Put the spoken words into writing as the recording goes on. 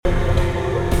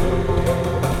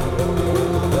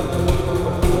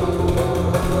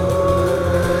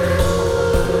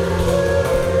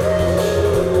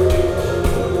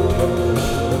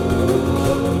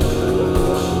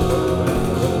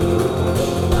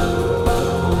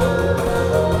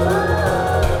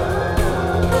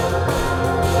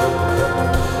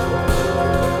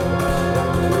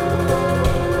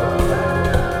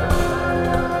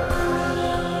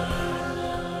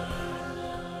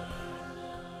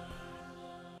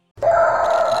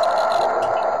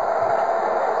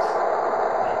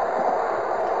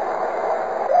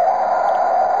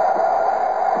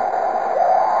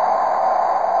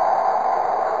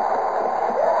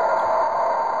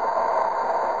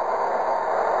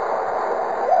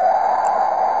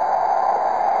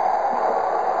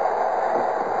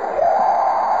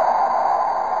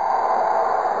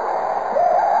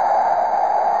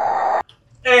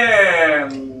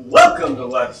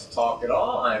Let's Talk It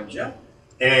All. I'm Jeff.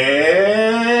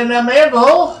 And I'm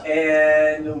Abel.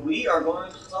 And we are going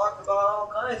to talk about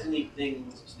all kinds of neat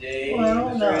things today. Well,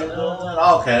 Mr. not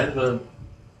all kinds, but...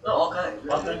 No, all kinds.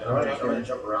 Okay, all right. I'm going to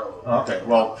jump around a little bit. Okay,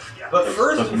 well... Yeah, but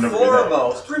first and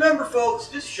foremost, remember, folks,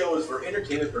 this show is for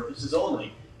entertainment purposes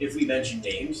only. If we mention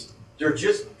names, they're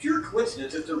just pure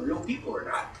coincidence if they're real people or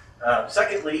not.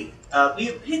 Secondly,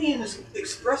 the opinions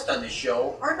expressed on this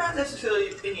show are not necessarily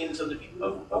opinions of the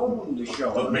people who own the show,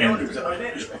 Of the owners of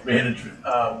management.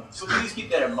 So please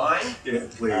keep that in mind. Yeah,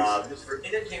 please. This is for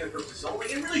entertainment purposes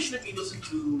only, and really shouldn't be listened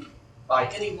to by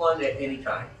anyone at any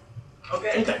time.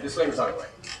 Okay? Disclaimer's out of the way.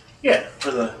 Yeah, for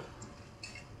the...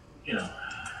 You know...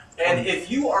 And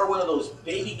if you are one of those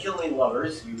baby-killing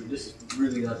lovers, this is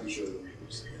really not the show to read.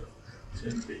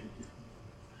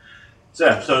 So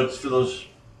it's for those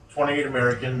 28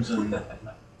 Americans and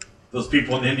those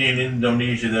people in India and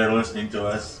Indonesia that are listening to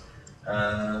us,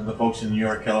 the folks in New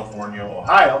York, California,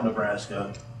 Ohio,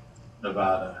 Nebraska,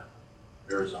 Nevada,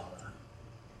 Arizona,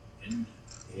 and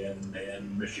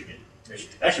Michigan.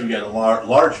 Actually, we got a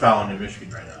large following in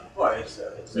Michigan right now. Well,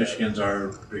 Michigan's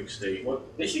our big state. Well,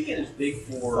 Michigan is big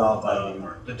for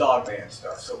the dog man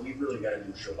stuff, so we really got a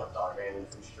new show about dog man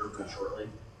pretty shortly.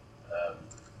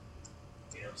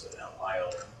 So Ohio,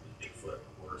 Bigfoot,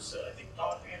 of course, I think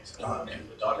dog man's the dog man's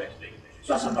big in Michigan. It's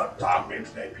not something about dog man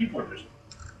today. People are just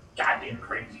goddamn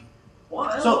crazy. Well,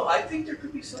 I think there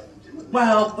could be something to it.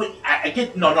 Well, but I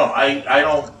don't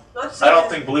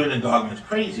think believing in dogmen is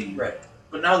crazy. Right.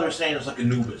 But now they're saying it's like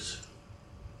Anubis.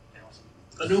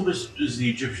 Anubis is the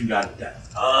Egyptian god of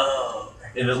death. Oh.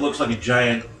 And it looks like a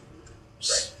giant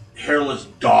hairless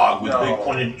dog with big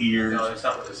pointed ears. No, that's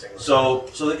not what this thing is. So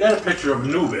they got a picture of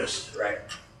Anubis. Right.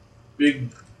 Big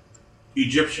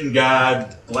Egyptian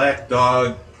god, black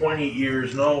dog, pointy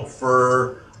ears, no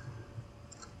fur.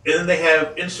 And then they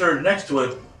have inserted next to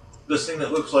it this thing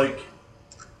that looks like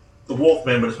the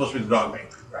Wolfman, but it's supposed to be the Dogman.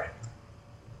 Right.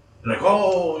 They're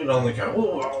like, and they kind of, I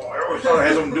always thought it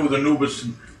had something to do with Anubis.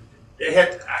 And it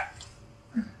had,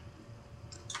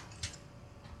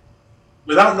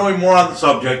 without knowing more on the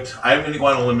subject, I'm going to go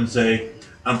on a limb and say,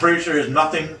 I'm pretty sure it has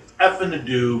nothing effing to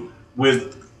do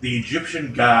with the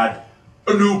Egyptian god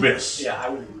Anubis. Yeah, I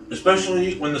would agree.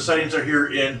 Especially when the sightings are here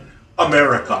in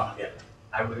America. Yeah,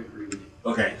 I would agree with you.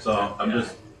 Okay, so I'm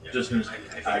just going to,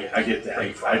 I get that.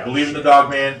 I believe in the dog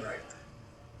Dogman. Right.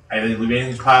 I believe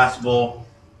anything's possible.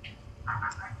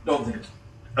 Don't think it's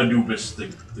Anubis, the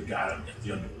god of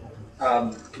the underworld.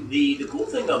 The cool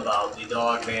thing about the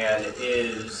dog man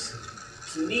is,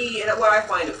 to me, and what I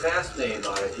find fascinating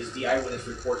about it is the eyewitness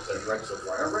reports that I've read so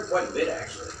far. I've read quite a bit,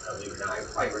 actually, believe it or not.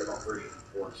 I've probably read about 30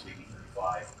 reports, maybe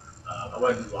 35. I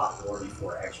want to do a lot more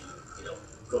before I actually,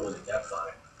 go into depth on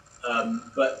it.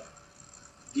 But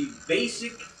the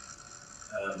basic,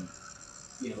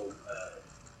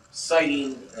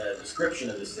 sighting description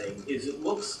of this thing is it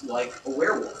looks like a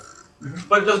werewolf,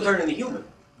 but it doesn't turn into human.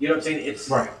 You know what I'm saying? It's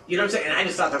right. You know what I'm saying? And I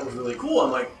just thought that was really cool.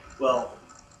 I'm like, well,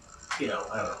 I don't know.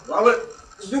 Well, I'm gonna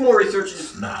do more research in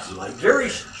this very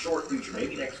short future.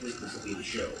 Maybe next week this will be the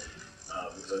show.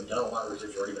 Because I've done a lot of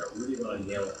research already, but I really want to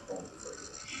nail it home before I do the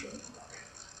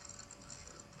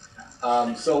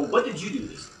show. So what did you do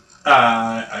this week?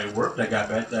 I worked. I got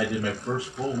back. I did my first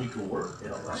full week of work.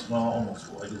 Almost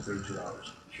full. I did 32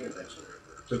 hours. Sure, that's what I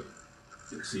Took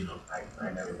the casino.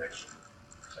 I never mentioned.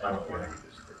 I don't care.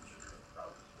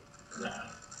 Nah.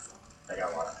 I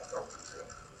got a lot of throat too.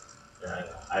 Yeah,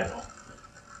 I know.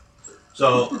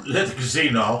 So at the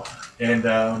casino and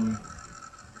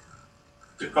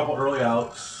took a couple early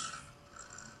outs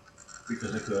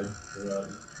because I could,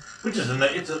 which is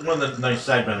one of the nice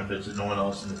side benefits that no one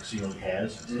else in the casino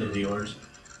has. The dealers,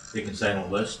 they can sign a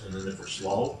list, and then if we're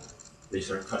slow, they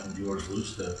start cutting dealers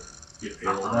loose to get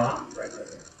payroll down,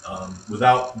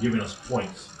 without giving us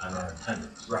points on our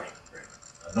attendance. Right.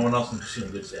 No one else in the casino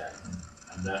gets that.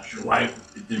 I'm not sure why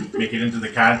it didn't make it into the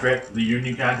contract, the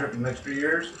union contract, in the next few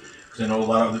years. Because I know a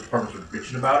lot of the departments were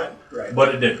bitching about it. Right.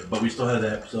 But it didn't. But we still had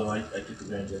that, so I took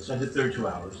advantage of it. So I did 32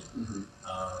 hours. Mm-hmm.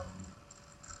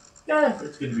 Yeah,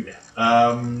 it's good to be back.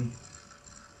 I'm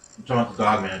talking about the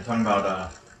dog man. I'm talking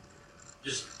about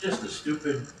just the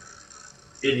stupid,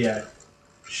 idiot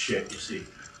shit you see.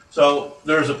 So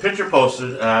there's a picture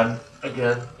posted on,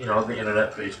 again, the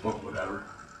internet, Facebook, whatever.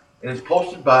 And it's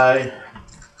posted by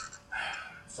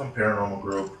some paranormal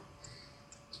group.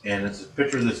 And it's a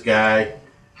picture of this guy.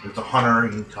 It's a hunter.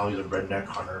 You can tell he's a redneck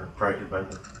hunter. Probably could have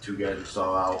been the two guys who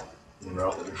saw out when they're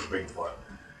out looking for Bigfoot.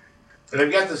 And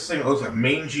they've got this thing that looks like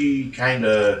mangy, kind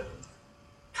of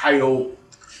coyote,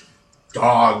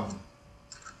 dog,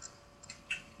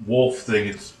 wolf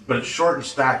thing. But it's short and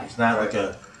stocky. It's not like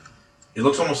a. It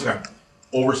looks almost like an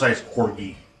oversized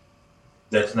corgi.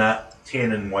 That's not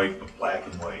tan and white, but black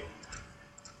and white.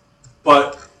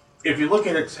 But if you look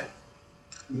at its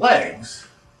legs,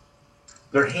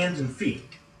 they're hands and feet.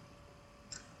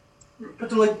 But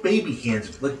they're like baby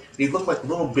hands. Like they look like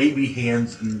little baby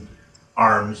hands and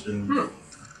arms and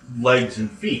legs and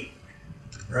feet,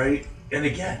 right? And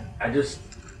again,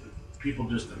 people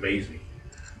just amaze me.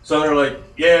 So they're like,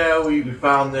 yeah, we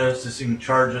found this. This thing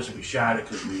charged us, and we shot it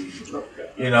because we, so,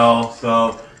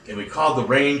 and we called the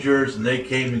Rangers, and they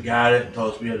came and got it and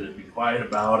told us we had to be quiet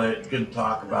about it and couldn't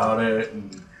talk about it.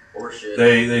 And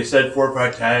they said 4 or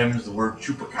 5 times the word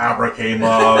chupacabra came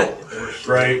up,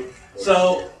 right?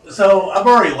 So I'm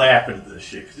already laughing at this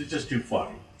shit because it's just too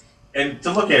funny. And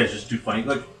to look at it is just too funny.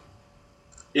 Like,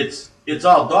 it's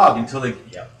all dog until they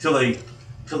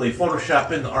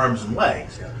Photoshop in the arms and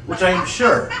legs, which I am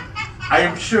sure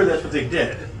that's what they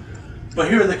did. But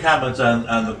here are the comments on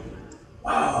the,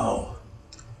 wow,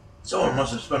 someone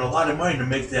must have spent a lot of money to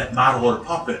make that model or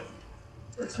puppet.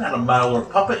 It's not a model or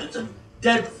puppet, it's a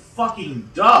dead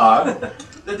fucking dog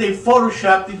that they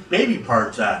photoshopped these baby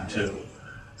parts onto.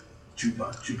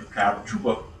 Chupacabra,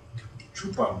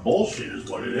 Chupa bullshit is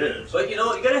what it is. But you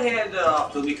gotta hand that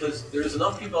off to them because there's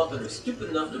enough people out there that are stupid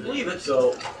enough to believe it,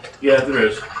 so. Yeah, there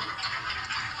is.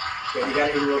 Yeah, you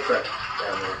gotta give them real credit.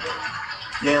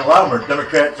 Yeah, a lot of them are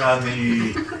Democrats on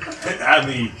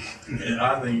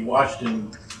the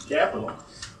Washington Capitol.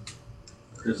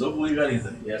 Because they'll believe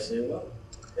anything. Yes, they will.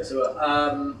 Yes, they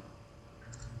will.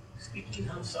 Speaking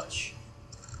of such,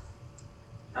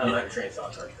 I don't have a train of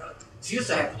thought, sorry, John. See, this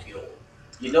happens to get old.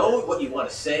 You know what you want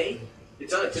to say,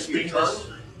 it's on the tip of your tongue,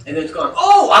 and then it's gone,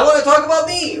 oh, I want to talk about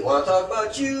me. I want to talk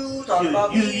about you, talk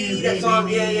about me. That song,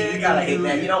 yeah, God, I hate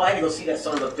that. I had to go see that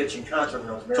son of a bitch in concert when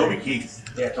I was married. Toby Keith.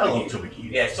 Yeah, I love Toby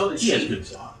Keith. Yeah, so did she. He has good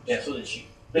songs. Yeah, so did she.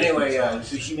 But anyway,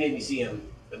 so she made me see him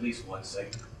at least once.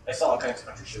 I saw all kinds of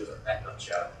country shows at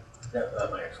Nutshot.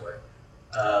 My ex-wife.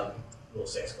 Little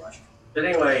Sasquatch. But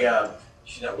anyway,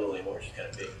 she's not little anymore. She's kind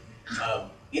of big.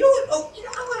 You know what? Oh,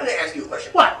 I wanted to ask you a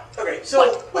question. What? Okay,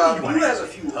 so What you have a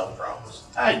few health problems.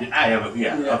 I have a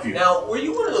few. Now, were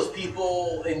you one of those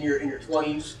people in your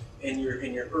 20s, in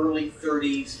your early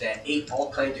 30s that ate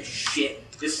all kinds of shit?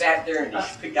 Just sat there and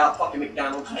just picked out fucking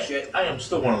McDonald's and shit? I am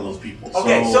still one of those people.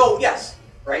 Okay, so yes,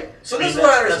 right? So this is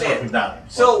what I understand.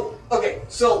 McDonald's. So, okay,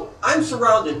 so I'm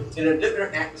surrounded in a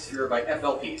different atmosphere by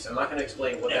FLPs. I'm not going to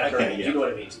explain what that term means. You know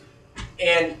what it means.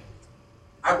 And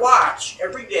I watch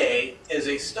every day as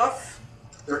they stuff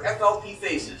their FLP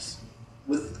faces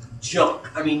with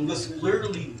junk. I mean, this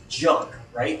literally junk,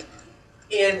 right?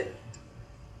 And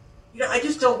I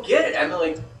just don't get it. I mean,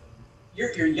 like,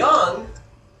 you're young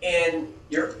and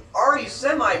you're already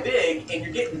semi-big and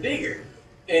you're getting bigger,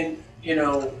 and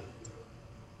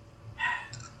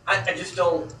I just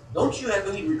don't you have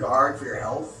any regard for your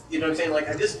health? You know what I'm saying? Like,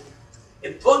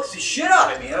 it bugs the shit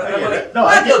out of me. It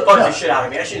bugs the shit out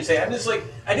of me. I shouldn't say. I'm just like,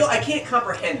 I can't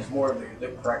comprehend is more of the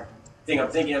correct thing I'm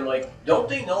thinking. I'm like, don't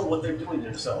they know what they're doing to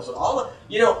themselves? And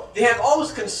they have all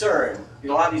this concern, a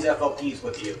lot of these FLPs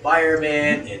with the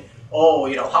environment and, how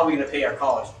are we going to pay our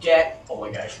college debt? Oh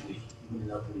my gosh, we would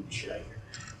not believe the shit out here.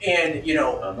 And,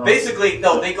 basically,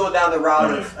 no, they go down the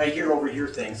route of, I hear overhear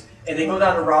things, and they go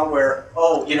down the route where,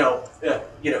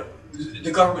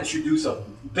 the government should do something.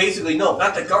 Basically, no,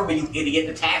 not the government, you idiot,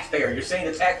 the taxpayer. You're saying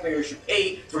the taxpayer should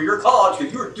pay for your college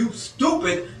because you're too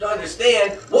stupid to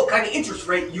understand what kind of interest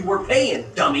rate you were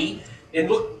paying, dummy. And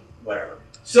look, whatever.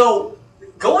 So,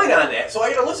 going on that, so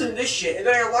I gotta listen to this shit, and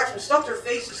then I gotta watch them stuff their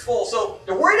faces full. So,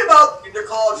 they're worried about their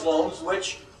college loans,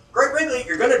 which, quite frankly,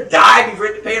 you're gonna die before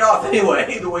you have to pay it off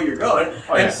anyway, the way you're going.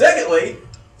 Oh, yeah. And secondly,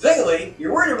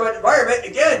 you're worried about the environment.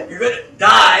 Again, you're going to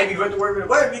die because you have to worry about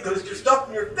the environment because your stuff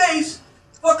in your face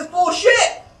fucking full of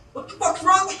shit. What the fuck's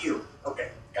wrong with you?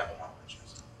 Okay, got the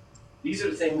apologies. These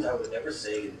are the things I would never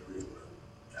say in the real world.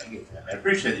 I get that. I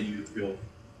appreciate that you feel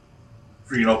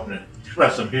free and open to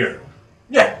express them here.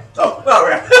 Yeah. Oh, well,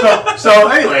 right. So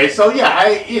anyway,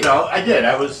 I did.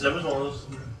 That was one of those.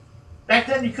 Back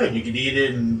then, you could eat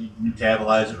it and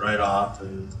metabolize it right off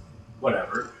and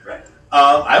whatever. Right.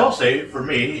 I will say, for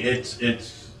me,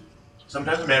 it's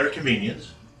sometimes a matter of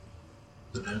convenience.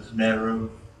 Sometimes it's a matter of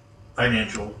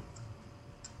financial.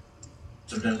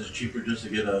 Sometimes it's cheaper just to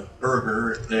get a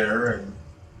burger there and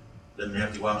then you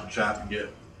have to go out and shop and get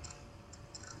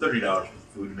 $30 for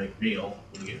food to make a meal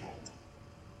when you get home.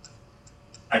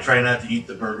 I try not to eat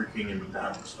the Burger King and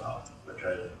McDonald's stuff. I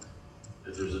try to,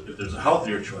 if there's a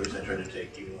healthier choice, I try to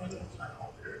take, even though it's not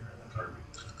healthier. I'm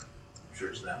sure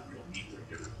it's not real meat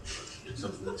they're doing. It's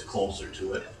something that's closer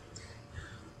to it.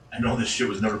 I know this shit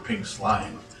was never pink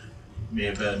slime. It may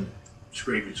have been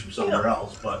scrapings from somewhere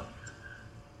else, but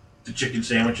the chicken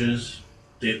sandwiches,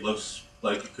 it looks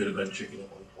like it could have been chicken at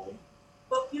one point.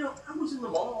 Well, I was in the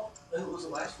mall, and it was the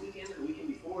last weekend or the weekend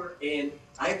before, and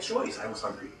I had a choice. I was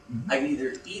hungry. I could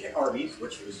either eat at Arby's,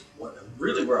 which was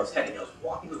really where I was heading. I was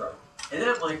walking to the garden. And then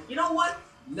I'm like, you know what?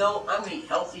 No, I'm going to eat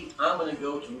healthy. I'm going to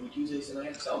go to Movie Tuesdays, and I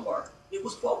had a sound bar. It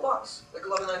was $12, like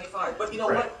 $11.95. But you know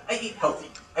what? I eat healthy.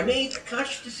 I made a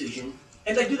conscious decision,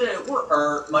 and I do that at work,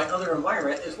 or my other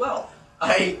environment as well.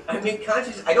 I make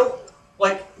conscious, I don't,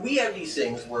 like, we have these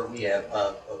things where we have,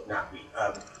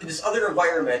 in this other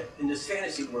environment, in this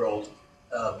fantasy world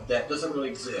that doesn't really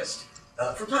exist.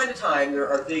 From time to time, there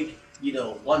are big,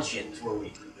 luncheons where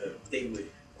they would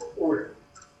order,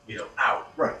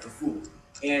 out for food.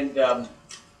 And so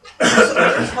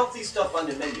there's healthy stuff on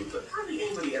the menu, but hardly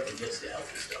anybody ever gets the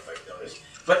healthy stuff, I've noticed.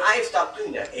 But I have stopped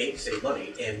doing that, A, to save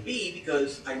money, and B,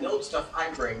 because I know the stuff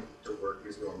I bring to work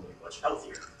is normally much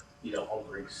healthier. I'll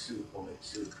bring soup, I'll make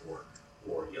soup,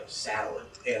 or salad,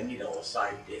 and, a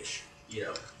side dish,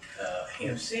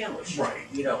 ham sandwich. Right.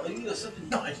 And, something.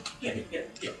 No, I get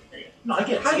it. No, I get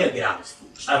it. How do you get out of this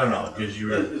food? I don't know, because you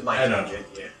were. This is my tangent,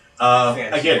 yeah.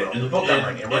 I get it. And if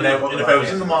I was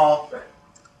in the mall,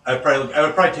 I would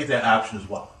probably take that option as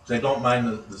well. Because I don't mind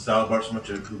the salad bar so much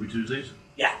at Movie Tuesdays.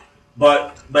 Yeah.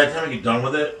 But by the time I get done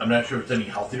with it, I'm not sure if it's any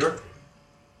healthier.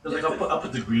 Because I'll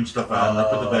put the green stuff on, I'll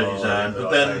put the veggies on,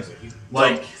 but then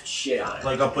shit on it.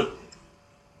 I'll put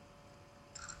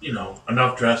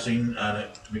enough dressing on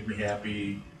it to make me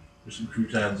happy. There's some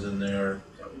croutons in there.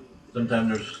 Sometimes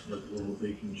there's like little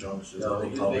bacon chunks. No,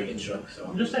 they call bacon chunks.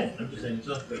 I'm just saying.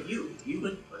 So, but you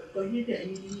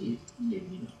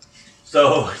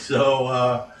So,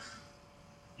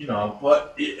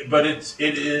 but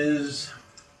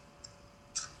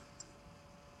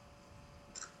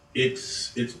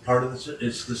it's part of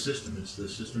it's the system. It's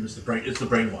the brain. It's the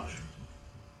brainwashing.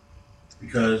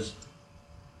 Because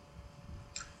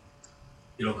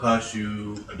it'll cost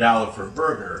you $1 for a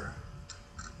burger,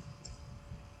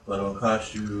 but it'll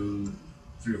cost you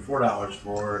 $3 or $4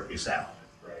 for a salad.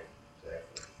 Right.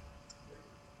 Exactly.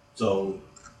 So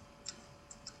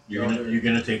you're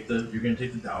gonna take the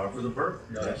 $1 for the burger.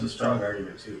 No, that's a strong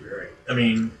argument too, right? I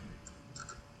mean,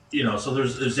 so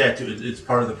there's that too. It's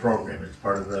part of the program. It's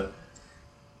part of the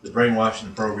brainwashing,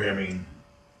 the programming.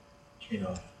 We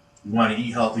want to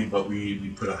eat healthy, but we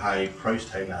put a high price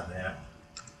tag on that.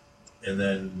 And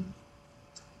then,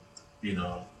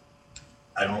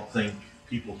 I don't think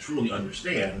people truly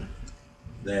understand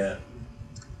that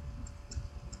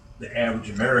the average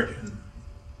American,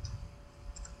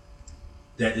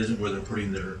 that isn't where they're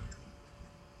putting their,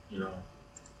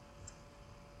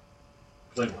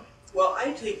 play money. Well,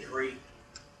 I take great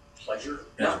pleasure,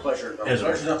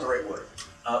 pleasure's not the right word.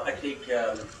 I take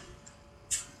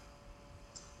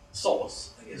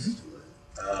solace, I guess is the word,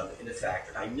 in the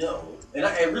fact that I know, and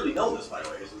I really know this, by the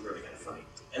way, this is really kind of funny,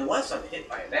 unless I'm hit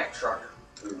by a Mack truck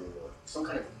or some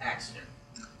kind of accident,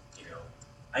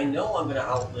 I know I'm going to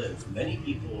outlive many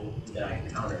people that I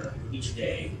encounter each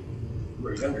day who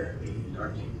are younger than me and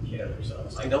aren't taking care of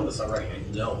themselves. I know this already. I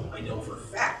know for a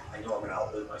fact. I know I'm going to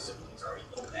outlive my siblings. I already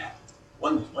know that.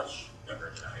 One's much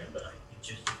younger than I am, but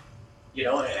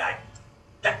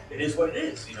it is what it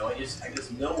is. I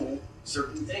just know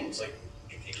certain things. Like,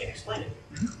 I can't explain it.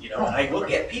 I look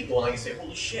at people and I can say,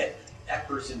 holy shit, that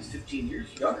person's 15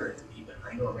 years younger than me, but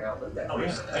I know I'm going to outlive that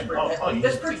person.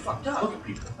 That's pretty fucked up.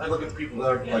 I look at people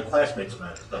that are like classmates of mine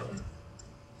and stuff, and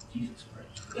Jesus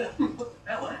Christ. Yeah, what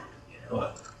the hell happened?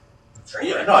 What?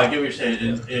 Yeah, no, I get what you're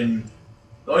saying. And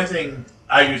the only thing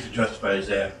I use to justify is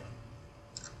that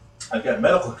I've got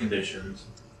medical conditions,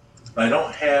 but I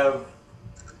don't have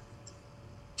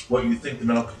what you think the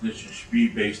medical condition should be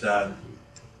based on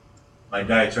my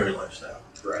dietary lifestyle.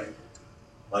 Right.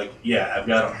 Like, yeah, I've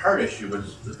got a heart issue, but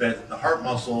it's the fact that the heart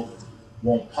muscle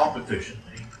won't pump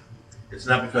efficiently. It's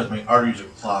not because my arteries are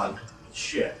clogged with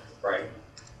shit. Right.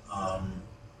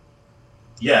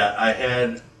 Yeah, I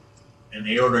had an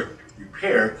aortic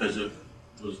repair because it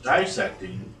was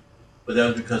dissecting, but that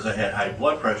was because I had high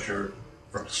blood pressure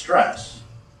from stress.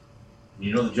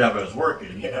 The job I was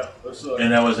working. Yeah.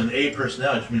 And I was an A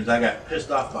personality, which means I got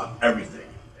pissed off about everything.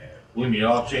 Yeah. Believe me, it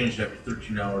all changed after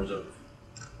 13 hours of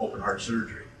open heart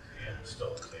surgery. Yeah, it's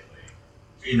still the same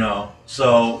way.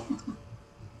 So,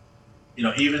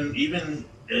 even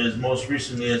as most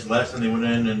recently as last time they went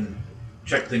in and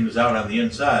checked things out on the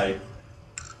inside,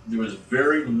 there was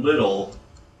very little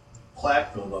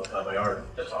plaque buildup on my artery.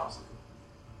 That's awesome.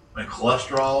 My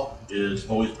cholesterol has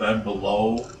always been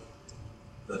below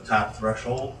the top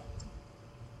threshold.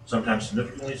 sometimes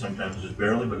significantly, sometimes just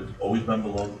barely, but it's always been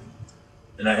below.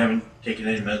 And I haven't taken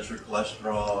any meds for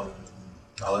cholesterol and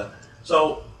all that.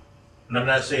 So, and I'm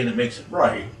not saying it makes it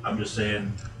right. I'm just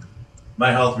saying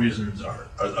my health reasons are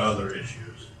other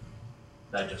issues,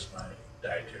 not just my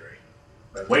dietary.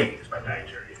 My weight is my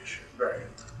dietary issue. Right.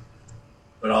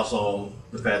 But also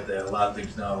the fact that a lot of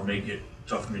things now make it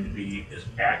tough for me to be as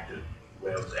active the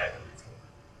way I was active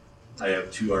before. I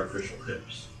have 2 artificial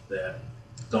hips that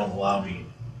don't allow me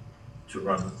to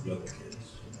run with the other kids.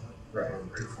 Right.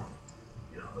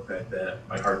 The fact that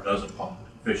my heart doesn't pump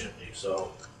efficiently,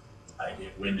 so I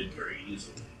get winded very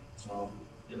easily. So,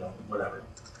 whatever.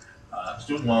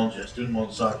 Student loans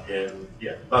suck, and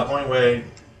about the only way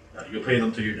you'll pay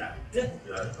them till you die. Yeah.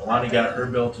 Alani got her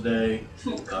bill today.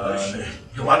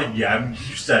 Alani, you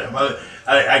said it.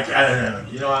 I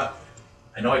you know what?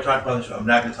 I know I talked about this, but I'm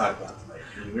not going to talk about it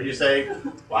tonight. What do you say?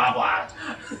 Blah, blah.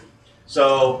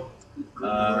 So,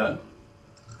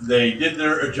 they did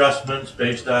their adjustments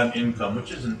based on income,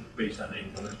 which isn't based on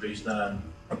income, it's based on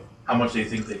how much they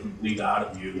think they can bleed out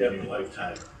of you in your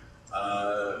lifetime.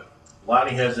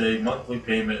 Lonnie has a monthly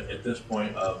payment at this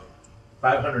point of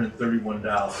 $531.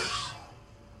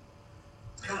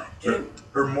 God damn.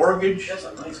 Her mortgage, That's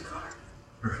a nice car.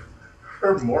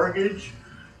 her mortgage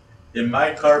and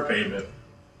my car payment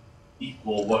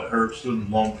equal what her student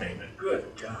loan payment Good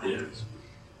God. is.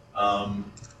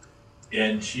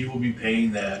 And she will be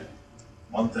paying that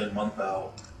month in, month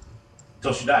out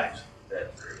till she dies.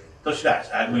 That's great. Till she dies.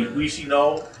 We see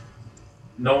no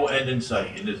end in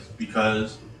sight, and it's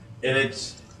because, and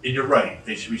you're right.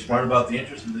 They should be smart about the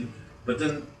interest and things, but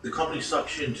then the company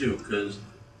sucks you in too, because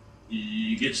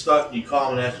you get stuck. You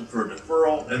call them and ask them for a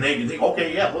deferral, and they think,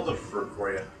 okay, yeah, we'll defer it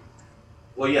for you.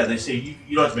 Well, yeah, they say you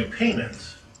don't have to make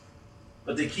payments,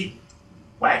 but they keep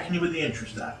whacking you with the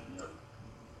interest on it.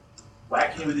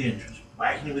 Whacking you with the interest.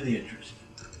 Whacking you with the interest.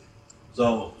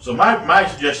 So my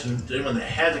suggestion to anyone that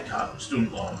has a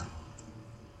student loan,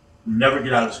 never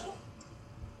get out of school.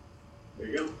 There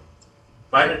you go.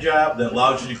 Find a job that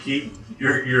allows you to keep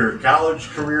your college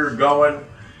career going,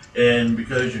 and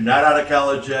because you're not out of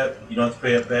college yet, you don't have to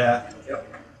pay it back. Yep.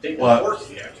 Take one course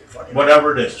if you have to. Fucking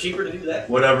whatever it is. It's cheaper to do that.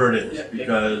 Whatever it is, Yeah,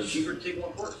 because it's cheaper to take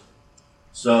one course.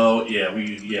 So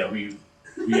we got hit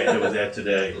with that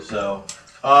today. So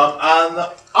on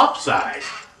the upside,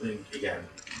 again,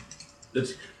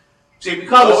 we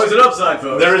call this always an upside,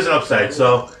 folks. There is an upside.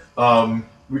 So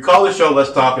we call this show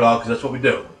 "Let's Talk It All" because that's what we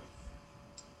do.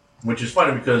 Which is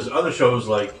funny because other shows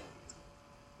like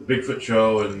the Bigfoot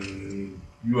Show and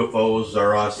UFOs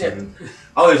are us and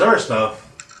all these other stuff,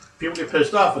 people get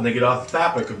pissed off when they get off the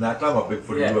topic of not talking about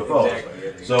Bigfoot and UFOs. Exactly.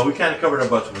 Yeah. So we kind of covered our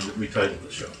butts when we titled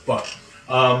the show. But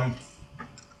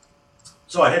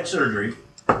so I had surgery.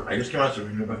 I just came out of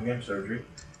surgery, new surgery,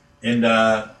 and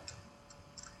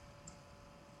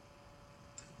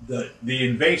the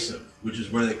invasive, which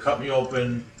is where they cut me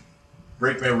open,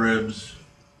 break my ribs,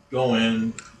 go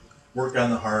in, work on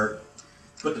the heart,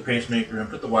 put the pacemaker in,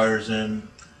 put the wires in,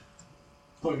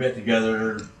 put me back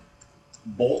together,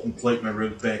 bolt and plate my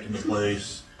ribs back into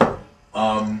place.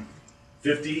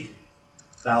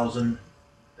 $50,000.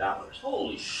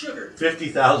 Holy sugar.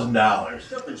 $50,000.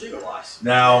 Jumping gigawatts.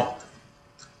 Now,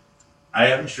 I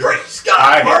have insurance. Praise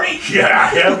God, Marty! I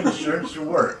have insurance to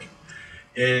work.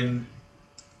 And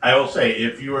I will say,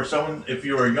 if you are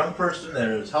a young person that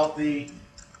is healthy,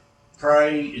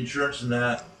 probably insurance is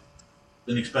not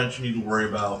an expense you need to worry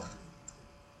about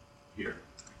here.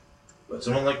 But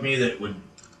someone like me that would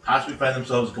possibly find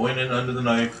themselves going in under the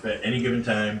knife at any given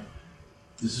time,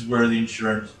 this is where the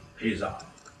insurance pays off.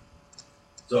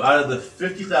 So out of the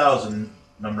 $50,000,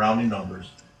 I'm rounding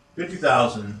numbers,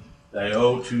 $50,000 that I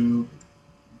owe to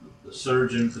the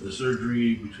surgeon for the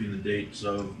surgery between the dates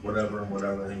of whatever and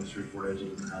whatever, I think it's 3-4 days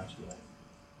in the hospital.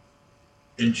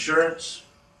 Insurance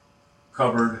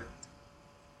covered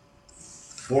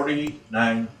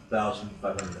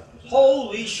 $49,500.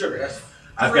 Holy sugar. That's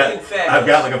I've fabulous.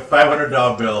 got like a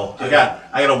 $500 bill. I got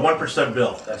a 1%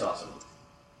 bill That's awesome.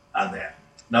 on that.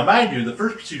 Now, mind you, the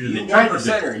first procedure You they tried to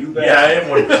 1%er, do. you bet. Yeah, I am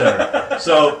 1%er.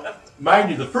 So, mind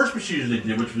you, the first procedure they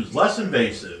did, which was less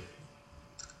invasive,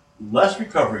 less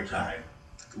recovery time,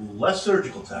 less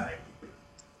surgical time,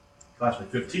 cost me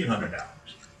 $1,500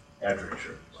 after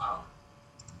insurance. Wow.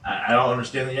 I don't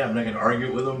understand that yet. I'm not going to argue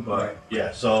it with them, but Right.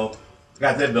 yeah. So, I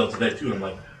got that bill today too, and I'm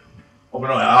like, oh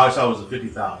no, I always thought it was the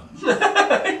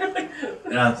 $50,000.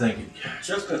 And I'm thinking,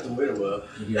 Just got the widow up.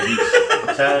 yeah, these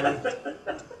 10.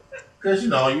 Because,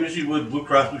 usually with Blue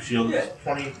Cross Blue Shield, it's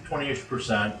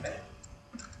 20-ish%.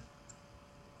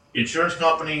 Insurance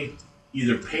company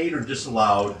either paid or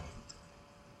disallowed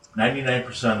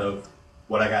 99% of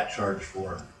what I got charged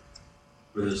for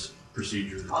this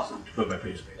procedure Awesome. to put my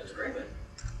pacemaker. That's great, man.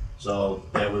 So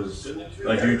that was Good news.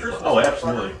 a huge. Oh,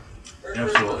 absolutely, Very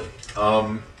absolutely.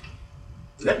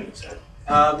 That being said,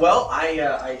 Well,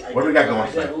 I What do we got going I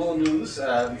got today? a little news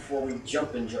before we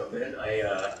jump in.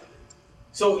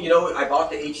 So I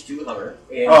bought the H2 Hummer,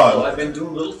 and so I've been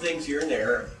doing little things here and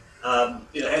there.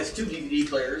 It has 2 DVD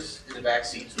players in the back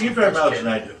seats. you get better mileage than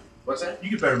I do. What's that?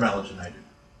 You get better mileage than I do.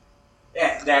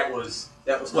 Yeah, that was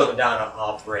coming down an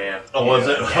off ramp. Oh, was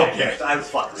it? Yeah, Okay. I was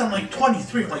fucking. So I'm like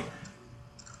 23. I'm like,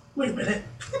 wait a minute.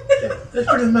 That's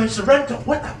better than my Sorrento.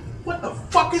 What the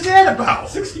fuck is that about?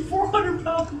 6,400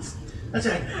 pounds. I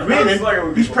said,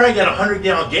 granted, he's probably got a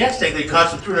 100-gallon gas tank that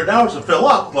costs him $200 to fill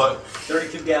up, but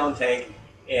 32-gallon tank,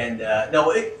 and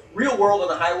real world on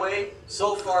the highway.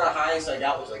 So far, the highest I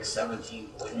got was like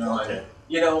 17.1. Okay.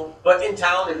 But in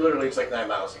town, it's like 9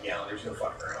 miles a gallon. There's no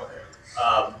fucking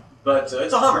around. But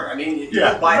it's a Hummer. I mean, you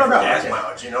don't buy it for gas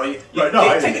mileage. You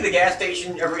take it to the gas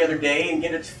station every other day and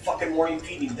get its fucking morning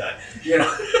feeding done.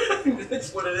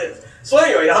 That's what it is. So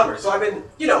anyway, the Hummer. So I've been,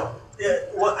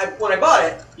 when I bought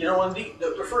it, when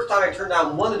the first time I turned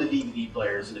on one of the DVD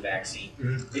players in the back seat,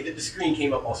 the screen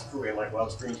came up all screwy. I'm like, well,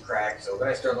 the screen's cracked. So then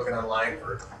I started looking online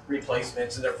for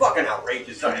replacements, and they're fucking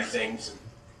outrageous on these things. And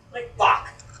like, fuck.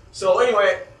 So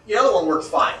anyway, the other one works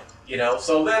fine.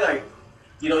 So then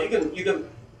you can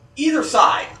either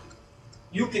side,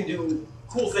 you can do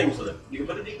cool things with it. You can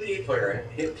put a DVD player in it,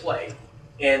 hit play,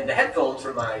 and the headphones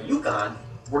for my Yukon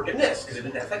work in this because it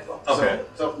didn't have headphones. Okay.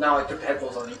 So now I took the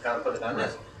headphones on the Yukon and put it on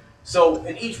this. So,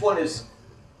 and each one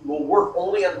will work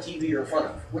only on the TV you're in front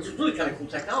of, which is really kind of cool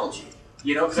technology.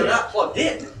 Because they're not plugged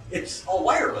in. It's all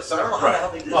wireless. So I don't know how the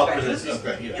hell they did this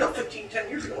back then. This is 15, 10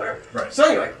 years ago, whatever. Right. So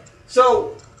anyway,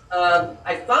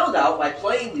 I found out by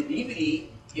playing the DVD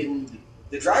in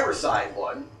the driver's side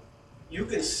one, you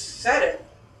can set it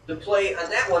to play on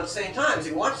that one at the same time, so you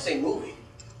can watch the same movie.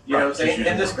 You know what I'm saying?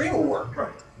 And the screen will work.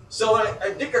 Right. So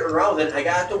I dickered around with it, I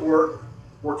got it to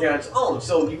working on its own.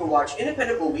 So you can watch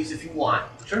independent movies if you want.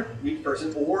 Sure. Each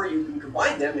person, or you can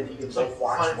combine them and you can both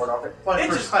watch one off it. Fine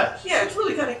first class. Yeah, it's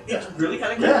really kind of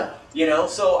cool. Yeah.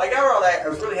 So I got all that. I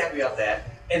was really happy about that.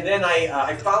 And then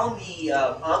I found the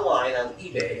online on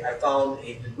eBay. I found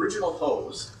the original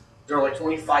hose. They're like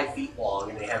 25 feet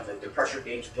long, and they have the pressure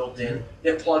gauge built in.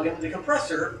 They plug into the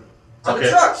compressor on the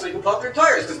truck, so you can pump your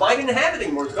tires. Because mine didn't have it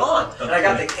anymore; it's gone. And I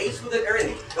got the case with it,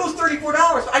 everything. It was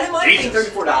 $34. I didn't mind paying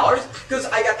 $34 because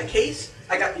I got the case,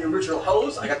 I got the original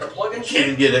hose, I got the plug-in. You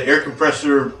can get an air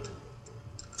compressor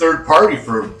third party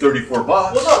for $34.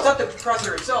 Well, no, it's not the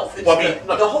compressor itself. It's the hose.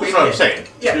 That's what I'm saying.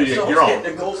 Yeah, it's the your hose own. kit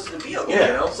that goes to the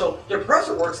vehicle. So the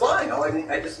compressor works fine.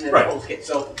 I just need a hose kit.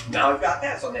 So now I've got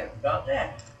that. So I'm happy about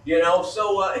that.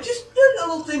 So it's just the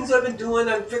little things I've been doing.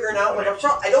 I'm figuring out what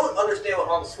I don't understand what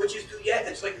all the switches do yet.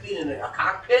 It's like being in a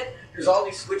cockpit. There's all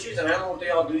these switches, and I don't know what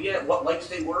they all do yet. What lights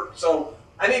they work. So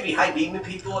I may be high beaming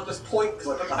people at this point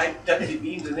because I put the high density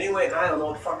beams in anyway, and I don't know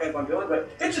what the fuck I'm doing. But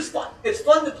it's just fun. It's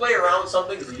fun to play around with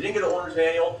something because you didn't get an owner's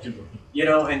manual.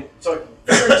 And so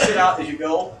figuring shit out as you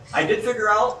go. I did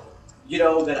figure out,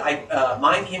 that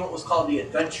mine came up was called the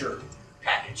Adventure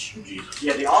package. Oh, Jesus.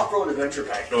 Yeah, the off-road adventure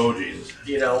package. Oh, Jesus.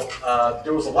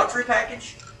 There was a luxury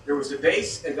package, there was the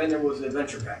base, and then there was the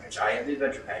adventure package. I had the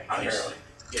adventure package, apparently.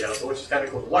 So which is kind of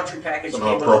cool. The luxury package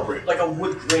came with like a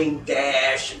wood grain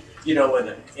dash, and I have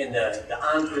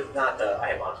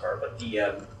OnStar, but the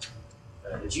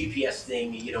GPS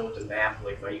thing, with the map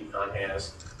like my Yukon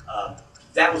has.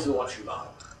 That was the luxury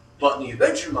model. But in the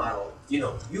adventure model,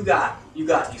 you got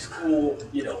these cool,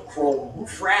 chrome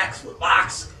roof racks with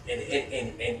locks,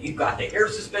 and you got the air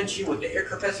suspension with the air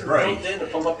compressor built in to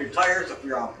pump up your tires if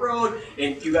you're off road,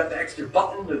 and you got the extra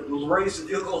button to raise the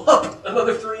vehicle up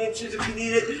another 3 inches if you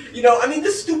need it.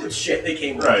 This stupid shit they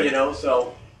came with,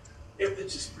 so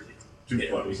it's just pretty. Too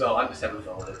funny. So I'm just having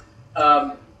fun with it.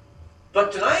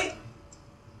 But tonight,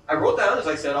 I wrote down, as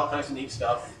I said, all kinds of neat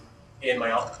stuff in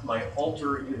my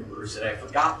alter universe, and I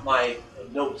forgot my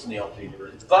notes in the alter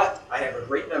universe, but I have a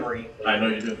great memory. I know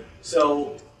you do.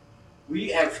 So we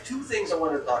have 2 things I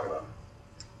wanted to talk about,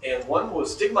 and one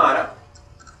was Stigmata.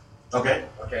 Okay.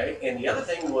 Okay, and the other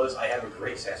thing was I have a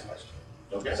great Sasquatch.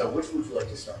 Okay. So which would you like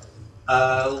to start with?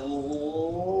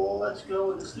 Let's go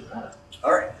with the Stigmata.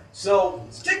 All right. So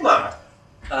Stigmata.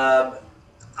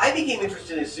 I became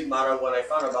interested in Stigmata when I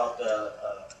found about the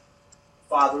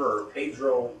Father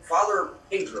Pedro, I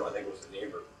think was the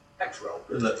name, or Petro.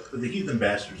 For the heathen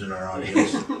bastards in our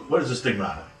audience, what is a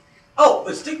Stigmata? Oh,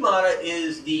 a Stigmata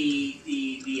is the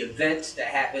event that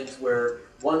happens where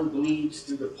one bleeds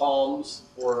through the palms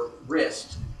or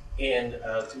wrist and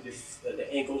through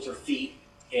the ankles or feet,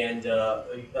 and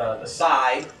the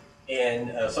side,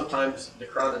 and sometimes the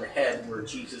crown of the head, where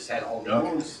Jesus had all the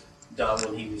wounds done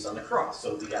when he was on the cross.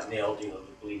 So he got nailed,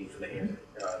 bleeding from the hand,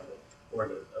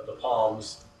 or the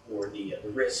palms, or the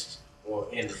wrist,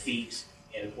 and the feet.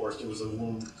 And of course, there was a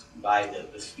wound by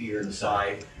the spear in the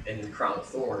side, and then the crown of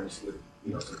thorns would,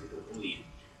 some people bleed.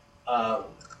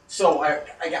 So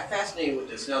I got fascinated with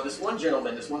this. Now, this one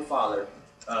gentleman, this one father,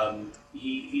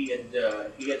 he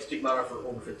had stigmata for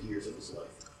over 50 years of his life.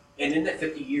 And in that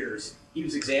 50 years, he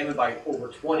was examined by over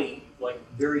 20,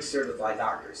 very certified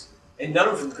doctors. And none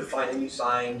of them could find any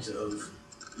signs of,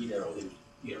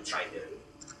 trying to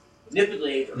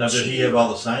manipulate or Now, did he have all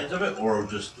the signs of it, or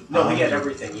just the palms? No, he had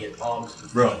everything. He had palms, the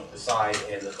feet, the side,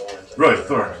 and the thorns. Right,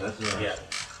 thorns. That's right. Yeah.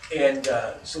 And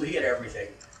so he had everything.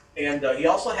 And he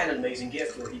also had an amazing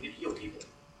gift where he could heal people.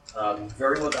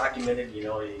 Very well documented,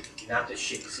 not the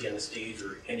shit you see on the stage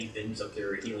or Kenny Bins up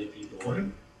there healing people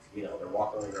and, they're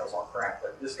walking on the girls all crap.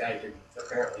 But this guy could,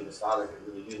 apparently his father could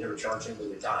really do it. He never charged him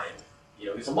with a dime.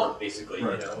 He's a monk, basically,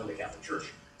 right. In the Catholic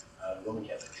Church, Roman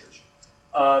Catholic Church.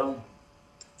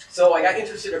 So I got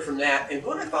interested from that, and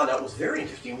what I found out was very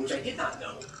interesting, which I did not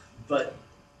know, but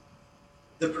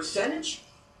the percentage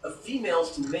of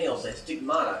females to males at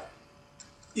stigmata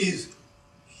is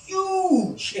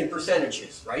huge in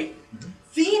percentages, right? Mm-hmm.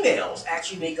 Females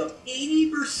actually make up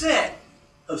 80%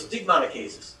 of stigmata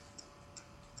cases.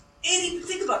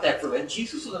 Think about that for a minute.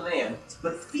 Jesus was a man,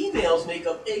 but females make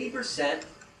up 80%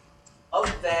 of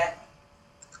that.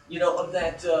 Of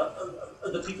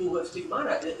the people who have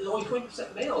stigmata. There's only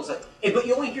 20% males. But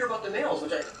you only hear about the males,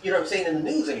 which I'm saying in the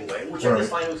news anyway, which I just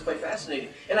find was quite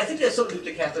fascinating. And I think that's something to do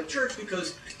with the Catholic Church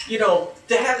because,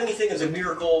 to have anything as a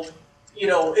miracle,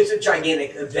 it's a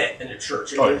gigantic event in the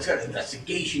church. It's got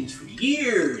investigations for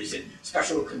years and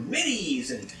special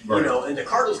committees and, and the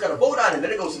cardinal's got to vote on it and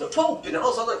then it goes to the Pope and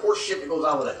all this other horse shit that goes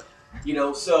on with it.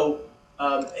 So,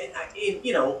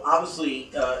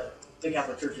 obviously, the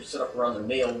Catholic Church is set up around the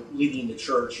male leading the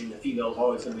church, and the female is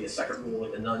always going to be a second rule,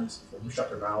 like the nuns, who shut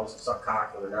their mouths and suck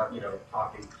cock when they're not,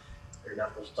 talking. They're not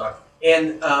supposed to talk.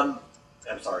 And I'm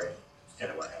sorry, it's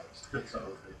kind of what happens.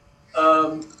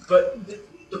 But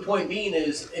the point being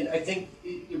is, and I think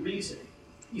the reason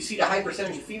you see the high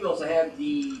percentage of females that have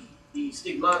the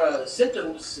stigmata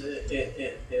symptoms,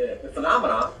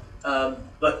 phenomena,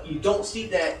 but you don't see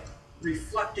that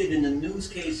reflected in the news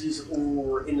cases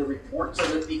or in the reports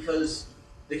of it because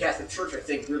the Catholic Church, I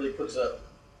think, really puts a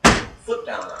foot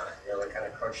down on it. They kind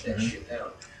of crunch that shit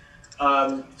down.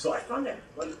 So I found that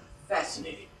quite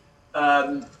fascinating.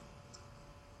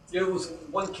 There was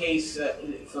one case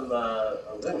from, I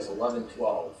think it was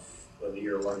 1112, the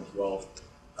year 1112,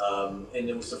 and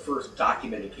it was the first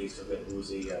documented case of it. It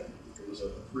was a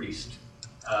priest,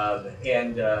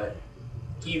 and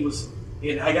he was.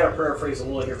 And I got to paraphrase a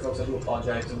little here, folks. I do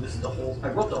apologize. And this is I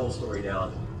wrote the whole story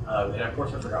down, and of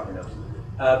course I forgot my notes.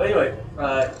 But anyway,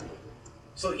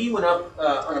 so he went up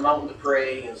on a mountain to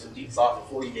pray. It was a deep thought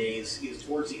for 40 days. He was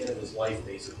towards the end of his life,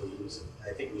 basically.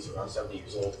 I think he was around 70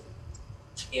 years old,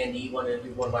 and he wanted to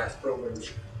do one last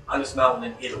pilgrimage on this mountain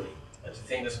in Italy. It's a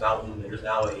famous mountain. There's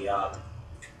now a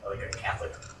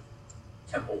Catholic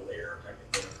temple there, type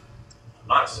of thing. A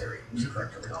monastery is the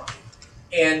correct terminology.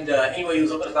 And anyway, he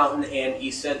was up on the mountain, and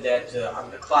he said that out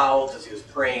of the clouds, as he was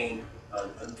praying,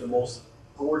 the most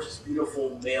gorgeous,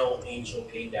 beautiful male angel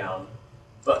came down.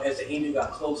 But as the angel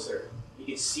got closer, you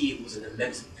could see it was an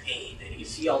immense pain, and you could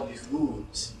see all these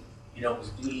wounds. It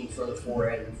was bleeding from the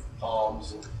forehead and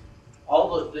palms, and all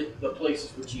the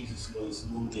places where Jesus was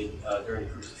wounded during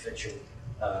the crucifixion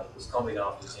was coming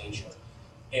off this angel.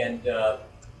 And there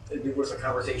was a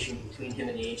conversation between him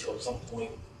and the angel at some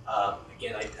point.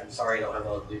 Again, I'm sorry I don't have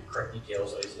all the correct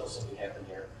details. I just know something happened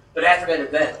here. But after that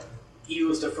event, he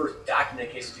was the first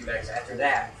documented case of stigmata. After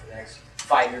that, for the next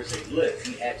 5 years that he lived,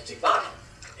 he had stigmata.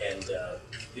 And,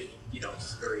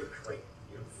 it's a very quite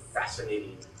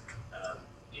fascinating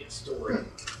story.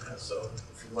 So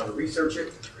if you want to research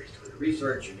it, please do the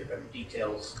research and get better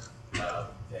details,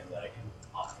 then I can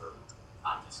offer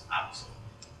on this, obviously.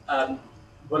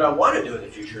 What I want to do in the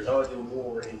future is I want to do a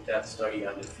more in-depth study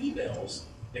on the females,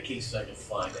 the cases I can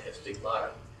find that have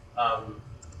stigmata.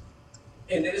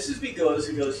 And this is because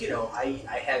I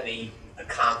have a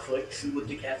conflict with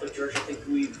the Catholic Church. I think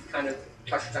we've kind of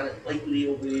touched on it lately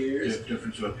over the years. Yeah,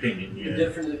 difference of opinion, yeah.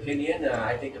 Difference of opinion.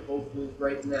 I think the Pope is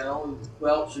right now,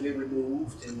 should be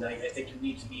removed. And I think there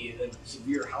needs to be a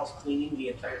severe house cleaning, the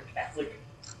entire Catholic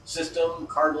system,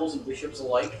 cardinals and bishops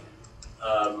alike.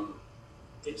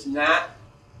 It's not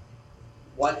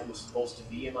what it was supposed to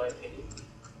be, in my opinion.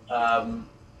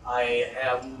 I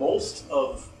have most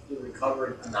of the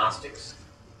recovered Gnostics,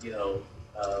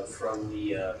 from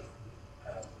the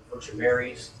Virgin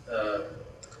Mary's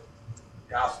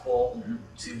gospel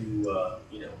to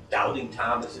doubting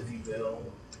Thomas, if you will,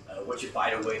 which is,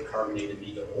 by the way, carbonated to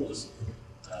be the oldest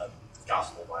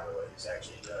gospel, by the way. It's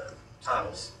actually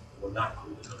Thomas will not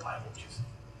include in the Bible, which is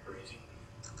crazy.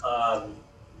 I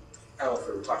don't know if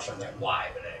we were touched on that why,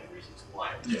 but any reasons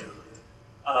why. Yeah.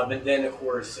 And then, of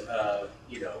course, can't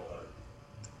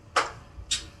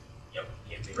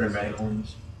think of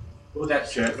it. Well,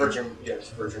 that's Virgin, it's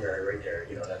Virgin Mary right there.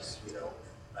 That's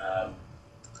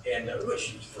and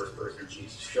she's the first person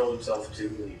Jesus showed himself to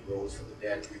when he rose from the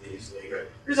dead 3 days later.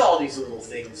 There's all these little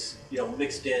things,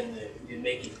 mixed in that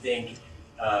make you think.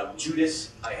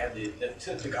 Judas, I have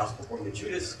the gospel according to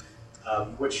Judas,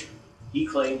 which he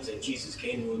claims that Jesus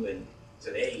came to him and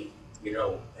said, "Hey, I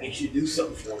need you to do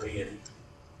something for me." And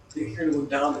you're going to go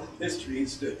down in history.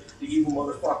 He's the evil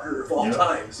motherfucker of all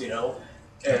times,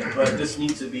 but this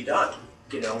needs to be done,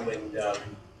 and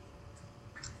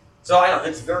so I don't know,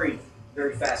 it's a very,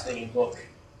 very fascinating book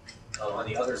on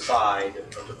the other side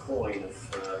of the coin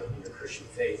of Christian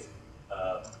faith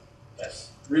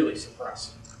that's really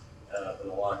suppressed in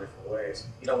a lot of different ways.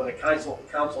 When the Council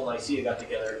of Nicaea got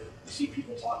together, you see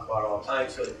people talk about it all the time,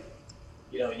 so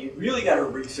you really got to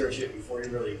research it before you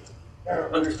really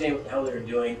understand what the hell they were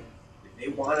doing. They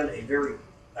wanted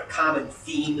a common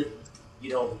theme,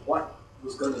 what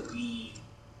was going to be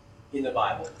in the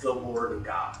Bible, the Word of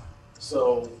God.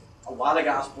 So a lot of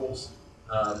Gospels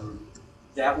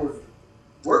that were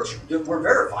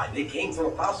verified, they came from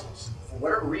apostles for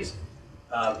whatever reason,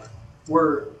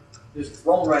 were just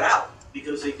thrown right out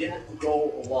because they didn't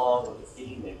go along with the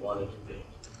theme they wanted to be.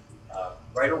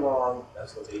 Right or wrong,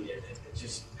 that's what they did. It's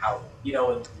just how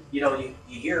you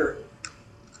hear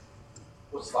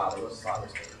what's Father's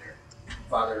name there?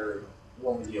 Father, the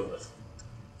one we deal with.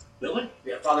 Billy?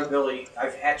 Yeah, Father Billy.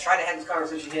 I've tried to have this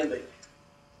conversation with him, but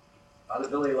Father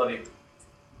Billy, I love you.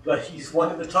 But he's one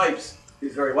of the types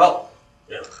who's very well.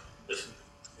 Listen,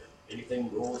 anything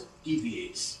goes,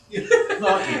 deviates.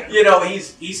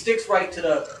 He sticks right to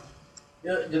the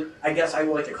I guess I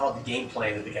would like to call it the game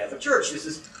plan of the Catholic Church. This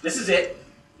is it.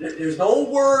 There's no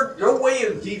way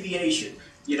of deviation.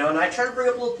 And I try to bring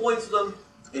up little points with him,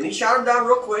 and he shot him down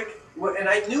real quick. And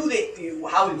I knew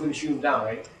how he was going to shoot him down,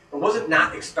 right? I wasn't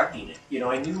not expecting it.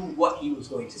 I knew what he was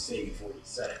going to say before he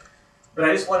said it. But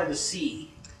I just wanted to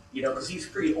see, because he's a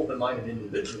pretty open-minded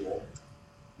individual,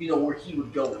 where he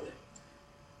would go with it.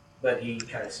 But he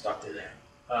kind of stuck to that.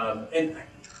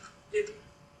 It's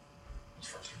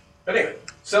frustrating. But anyway,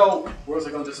 so where was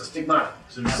I going with this? Stigmata.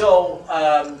 So,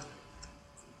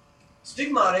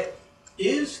 stigmata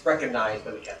is recognized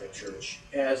by the Catholic Church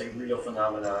as a real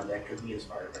phenomenon that could be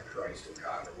inspired by Christ or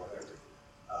God or whatever,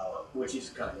 which is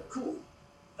kind of cool.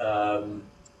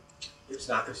 It's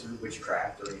not considered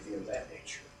witchcraft or anything of that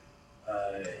nature.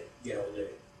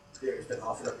 There's been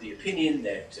offered up the opinion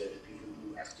that the people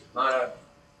who have stigmata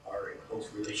are in close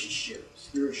relationship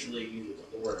spiritually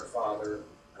with the Lord or Father,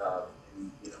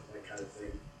 and that kind of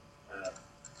thing.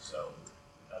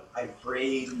 I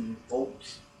prayed and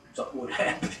hoped something would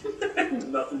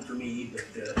happen. Nothing for me, but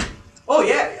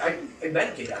I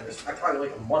meditated on this. I probably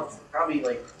like a month, probably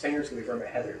like 10 years ago before I met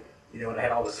Heather. When I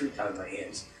had all this free time in my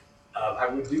hands, I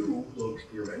would do little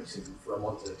experiments for a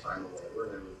month at a time or whatever,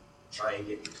 and I would try and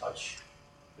get in touch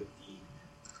with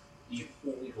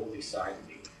the holy side of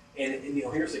me. And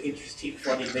here's the interesting,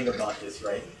 funny thing about this,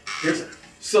 right?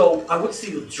 So I went to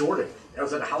see Jordan. I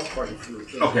was at a house party for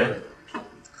King Jordan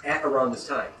at around this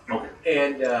time. Okay.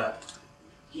 And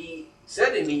he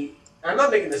said to me, I'm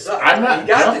not making this up. He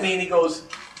got to me and he goes,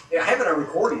 I have it on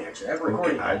recording actually. I have a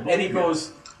recording. And he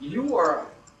goes, you are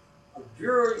a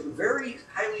very, very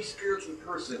highly spiritual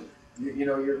person.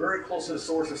 You're very close to the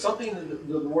source or something,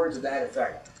 the words of that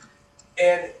effect.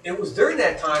 And it was during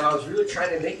that time I was really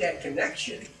trying to make that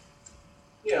connection.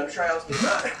 Trials do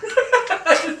not.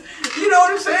 You know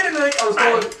what I'm saying? And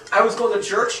I was going to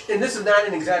church, and this is not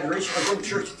an exaggeration. I was going to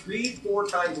church 3-4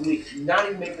 times a week. Not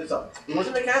even making this up. It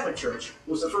wasn't a Catholic church. It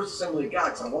was the First Assembly of God,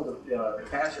 because I wasn't the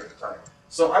pastor at the time.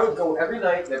 So I would go every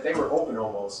night that they were open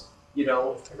almost. I'd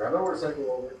grab my motorcycle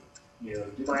over,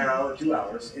 do my hour, 2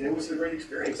 hours, and it was a great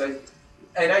experience. And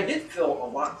I did feel a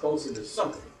lot closer to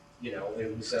something.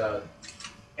 It was,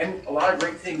 and a lot of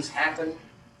great things happened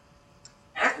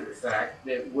after the fact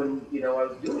that when I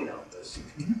was doing all this,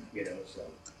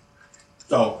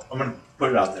 So I'm gonna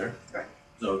put it out there. Right.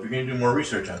 So if you're gonna do more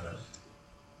research on this,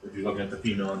 if you're looking at the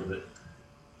female end of it,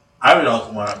 I would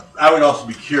also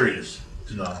be curious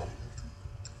to know: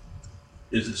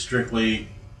 is it strictly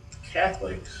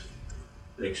Catholics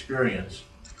that experience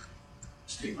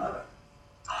stigmata,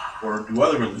 or do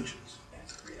other religions?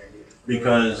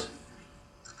 because,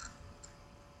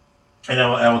 and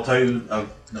I will tell you, I'm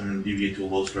going to deviate to a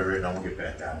little story and I won't get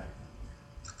back on it.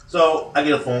 So I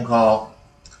get a phone call.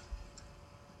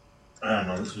 I don't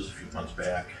know, this was a few months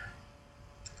back.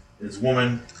 It's a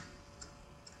woman,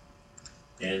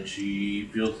 and she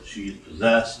feels that she's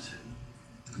possessed.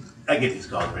 I get these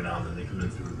calls right now and then they come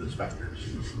in through the inspector's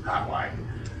hotline.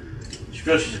 She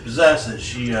feels she's possessed, and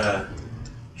she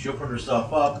opened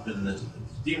herself up, and this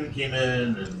demon came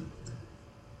in, and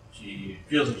she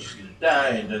feels like she's gonna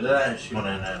die, and and she went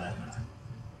and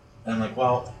I'm like,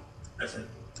 well, I said,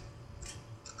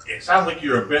 it sounds like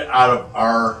you're a bit out of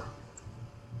our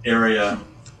area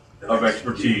of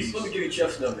expertise. Let me give you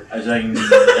Jeff's number. I was like,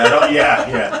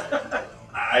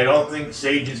 I don't think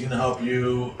Sage is gonna help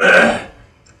you.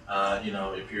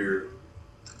 If you're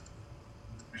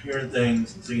hearing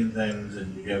things and seeing things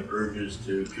and you have urges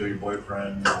to kill your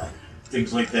boyfriend,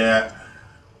 things like that,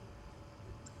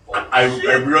 I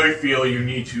really feel you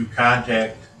need to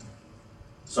contact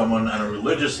someone on a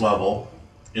religious level.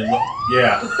 Yeah.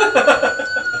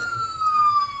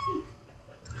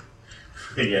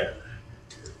 Yeah.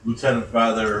 Lieutenant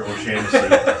Father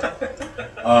O'Shaughnessy.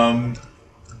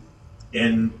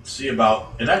 And see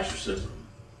about an exorcism.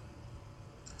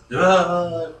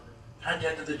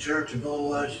 Contacted the church and blah, blah,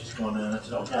 blah. She's going in. I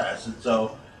said, okay. I said,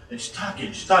 so, and she's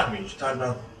talking to me. She's talking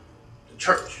about the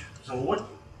church. So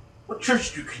what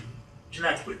church do you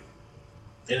connect with?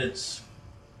 And it's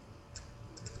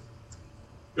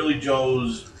Billy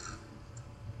Joe's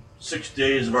 6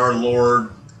 Days of Our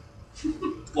Lord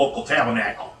local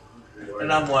tabernacle.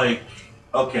 And I'm like,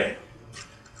 okay.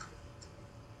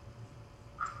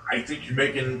 I think you're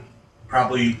making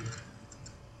probably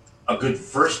a good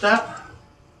first step.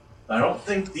 I don't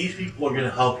think these people are going to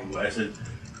help you. I said,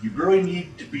 you really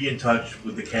need to be in touch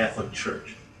with the Catholic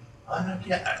Church. I'm not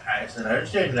Catholic. I said, I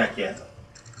understand you're not Catholic.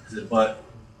 I said, but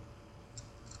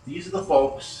these are the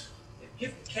folks.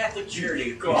 Give Catholic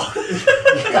Charity a call.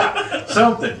 Yeah,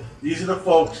 something. These are the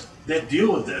folks that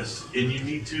deal with this, and you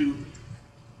need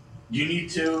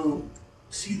to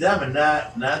see them and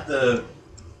not the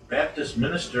Baptist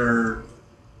minister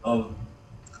of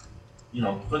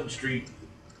Clinton Street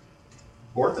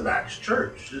Orthodox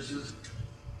Church.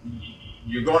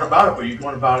 You're going about it, but you're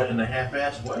going about it in a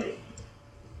half-assed way.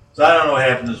 So I don't know what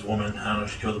happened to this woman. I don't know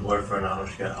if she killed the boyfriend. I don't know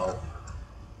if she got help.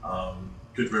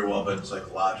 Could very well have been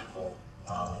psychological.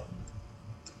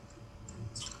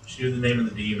 She knew the name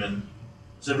of the demon. I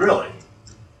said, really?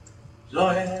 She said,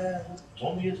 oh yeah,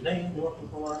 told me his name. Blah,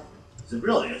 blah, blah. I said,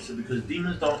 really? I said, because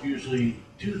demons don't usually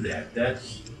do that. They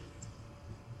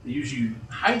usually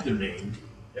hide their name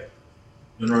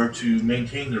in order to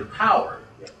maintain their power.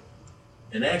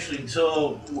 And actually,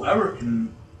 until whoever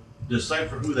can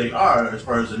decipher who they are as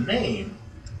far as a name,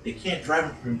 they can't drive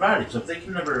them from your body. So if they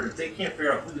can't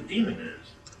figure out who the demon is,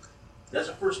 that's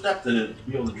the first step to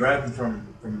be able to drive them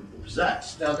from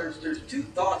possessed. Now, there's two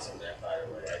thoughts on that, by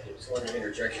the way. I just want to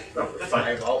interject.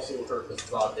 I've also heard the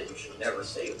thought that you should never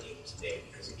say a demon's name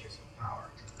because it gives it power.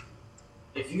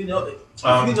 If you know a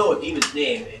demon's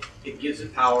name, it gives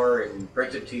it power and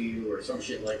brings it to you or some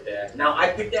shit like that. Now, I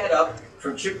picked that up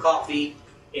from Chip Coffey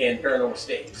and Paranormal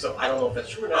State, so I don't know if that's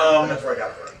true or not, but that's where I got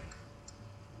it from.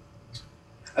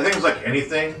 I think it's like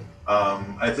anything.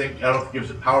 I don't know if it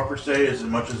gives it power per se as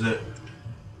much as it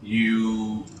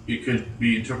could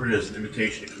be interpreted as an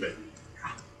invitation to commit.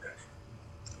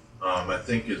 I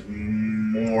think is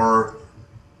more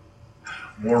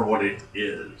what it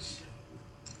is.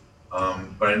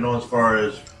 But I know as far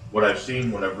as what I've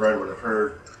seen, what I've read, what I've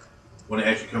heard, when it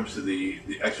actually comes to the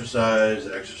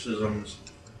exorcisms,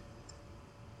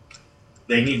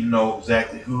 they need to know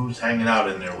exactly who's hanging out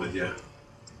in there with you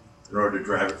in order to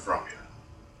drive it from you.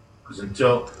 Because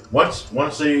once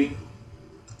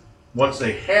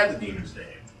they have the demon's name,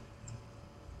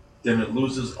 then it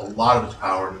loses a lot of its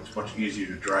power, and it's much easier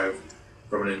to drive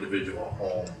from an individual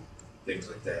home, things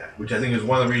like that. Which I think is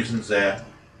one of the reasons that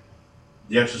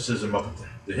the exorcism up at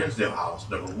the Hinsdale house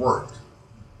never worked,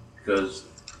 because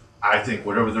I think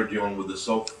whatever they're dealing with is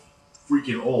so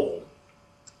freaking old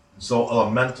and so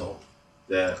elemental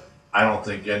that I don't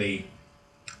think any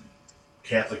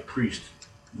Catholic priest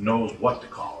knows what to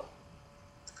call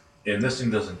it. And this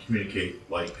thing doesn't communicate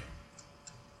like.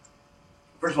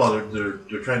 First of all, they're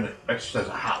trying to exorcise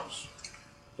a house,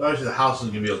 so obviously the house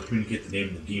isn't going to be able to communicate the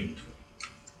name of the demon to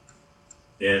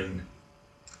it. And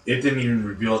it didn't even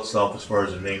reveal itself as far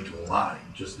as a name to a line,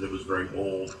 just that it was very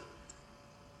old,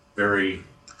 very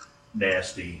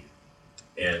nasty,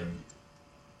 and,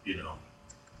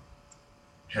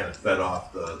 kind of fed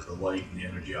off the light and the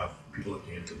energy off people that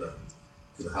came to the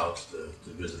house to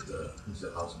visit the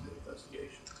house and do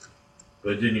investigations.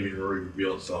 but it didn't even really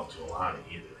reveal itself to Alani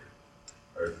either.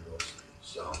 Or mostly.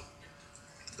 So,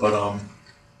 but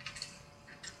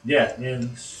yeah, and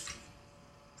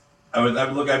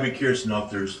I'd be curious to know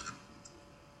if there's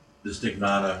this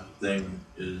Dignata thing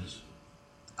is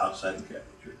outside the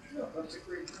Catholic Church. No, that's a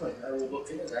great point. I will look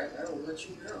into that and I will let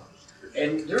you know.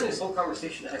 And during this whole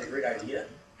conversation, I had a great idea.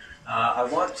 I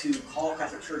want to call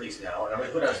Catholic Charities now, and I'm going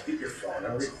to put it on speakerphone, and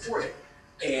I'm going to record it.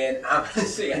 And I'm going to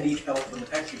say I need help from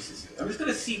the exorcism. I'm just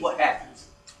going to see what happens.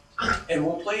 And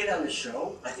we'll play it on the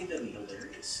show. I think that'd be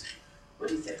hilarious. What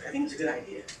do you think? I think it's a good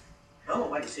idea. I don't know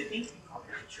why you said me. Call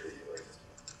Catholic Charities.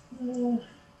 I'm going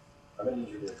to need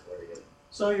you to record it again.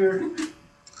 So you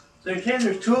can,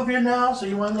 there's two of you now, so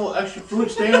you want a little extra food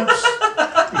stamps?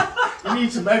 You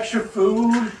need some extra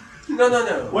food?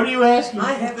 No. What are you asking?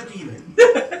 I have a demon.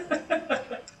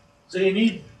 So you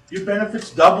need your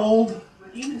benefits doubled? My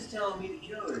demon's telling me to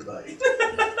kill everybody.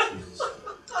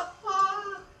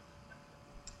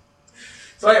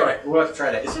 So anyway, we'll have to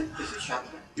try that. Is it shot?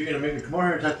 You're going to make me come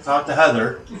over here to talk to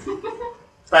Heather,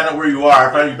 find out where you are,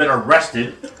 find out you've been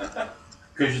arrested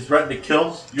because you threatened to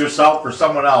kill yourself or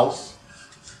someone else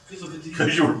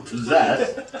because you were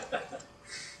possessed.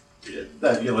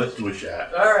 Yeah, let's do a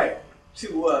shot. All right.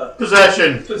 To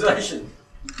Possession.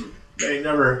 They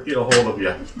never get a hold of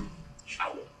you.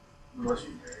 Unless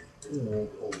you're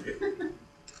married.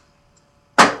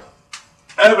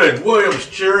 Evan Williams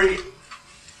Cherry.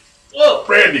 Whoa.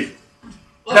 Brandy.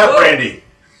 Whoa, Not whoa. brandy.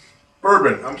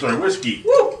 Bourbon. I'm sorry, whiskey.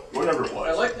 Woo. Whatever it was.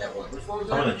 I like that one. Which one was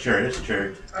that? I'm in a cherry. It's a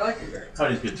cherry. I like it, Barry.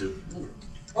 Honey's good too.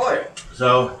 Oh yeah.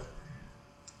 So,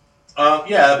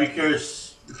 yeah, I'd be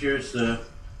curious.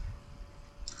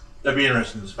 That'd be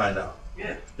interesting to find out.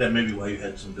 Yeah. That may be why you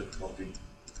had some difficulty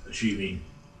achieving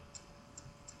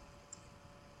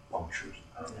punctures.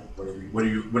 I don't know.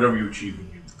 Whatever you achieve when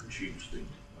you achieve stigma.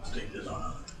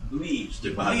 Leave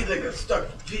Stigma. like a stuck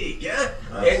pig, yeah?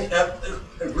 Nice.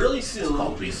 And really soon,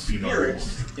 called being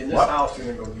spirits in this What? house are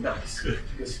going to go nuts.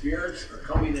 The spirits are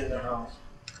coming in the house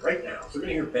right now. So we're going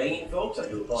to hear banging, folks. I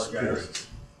do apologize. Spirits.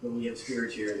 When we have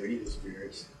spirits here, they're evil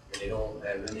spirits. And they don't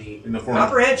have any In the form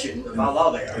comprehension of how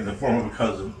loud they are. in the form of a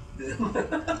cousin.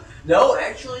 No,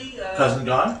 actually, Cousin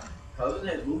gone? cousin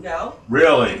has moved out.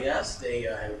 Really? Yes, they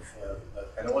have.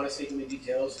 I don't want to say too many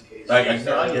details in case. I get it.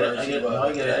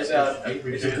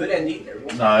 It's a good ending.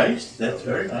 Everyone's Nice. That's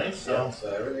very nice. So So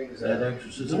everything's that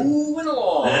exorcism. moving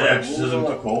along. That exorcism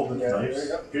took hold. That's Yeah, there nice. you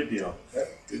go. Good deal. Yep.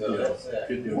 Good So deal. that's that.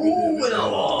 Good deal. Moving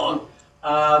along.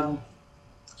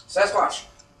 Sasquatch.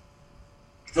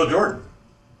 Phil Jordan.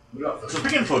 Move up. So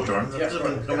speaking of Phil Jordan, Yeah,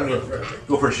 I'm going to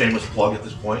go for a shameless plug at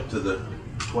this point to the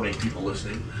 20 people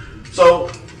listening. So,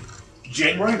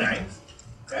 January 9th,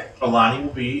 Okay. Alani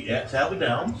will be at Tally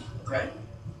Downs Okay.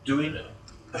 doing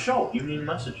a show, Evening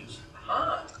Messages,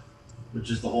 Huh.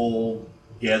 which is the whole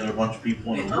gather a bunch of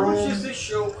people in And a how much does room. this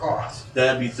show cost?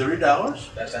 That'd be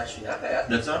 $30. That's actually not bad.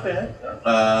 That's not bad.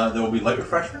 No. There will be light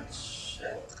refreshments,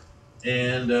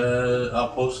 and I'll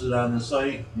post it on the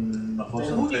site. And I'll post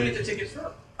it And on who the do you get page. the tickets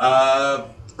from?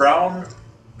 Brown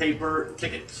Paper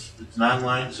Tickets. It's an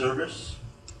online service.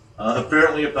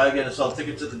 Apparently, if I get to sell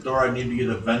tickets at the door, I need to get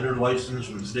a vendor license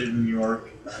from the state of New York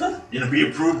and be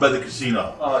approved by the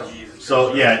casino. Oh, Jesus.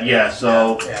 So, yeah.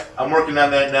 So, Yeah. I'm working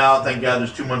on that now. Thank God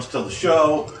there's 2 months till the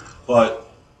show, but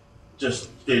just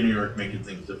state of New York making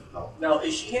things difficult. Now,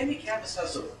 is she handicap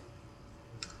accessible?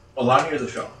 Alani or the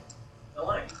show? The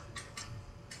line.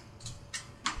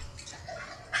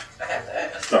 I have to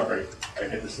ask. Sorry, I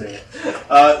had to say it.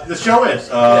 The show is.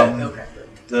 Okay.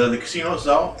 The casino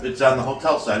itself, it's on the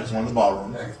hotel side. It's one of the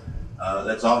ballrooms. Okay.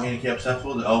 That's all handicap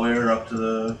accessible. The elevator up to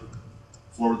the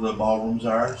floor where the ballrooms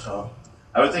are. So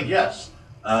I would think yes.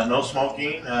 No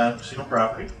smoking, casino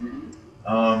property.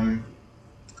 Mhm.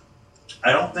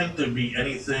 I don't think there'd be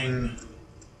anything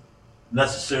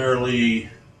necessarily.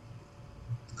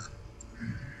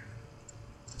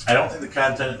 I don't think the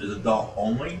content is adult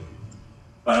only.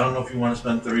 But I don't know if you want to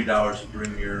spend $30 to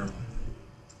bring your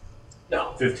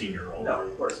No. 15-year-old. No,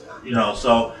 of course not. You know,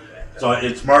 so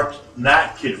it's marked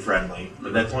not kid friendly,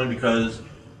 but that's only because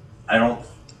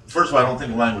first of all, I don't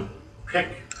think Line would pick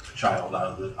a child out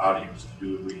of the audience to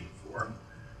do a reading for him.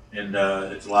 And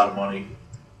it's a lot of money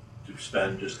to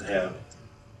spend just to have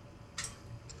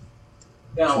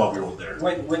a Now, 12-year-old there.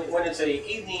 when it's a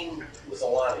evening with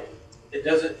Alani, it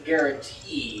doesn't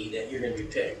guarantee that you're going to be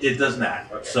picked. It does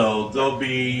not. Okay. So there'll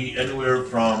be anywhere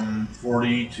from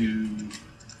 40 to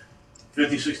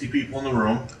 50, 60 people in the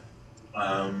room.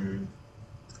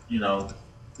 You know,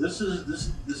 this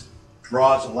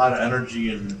draws a lot of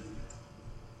energy and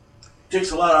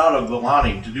takes a lot out of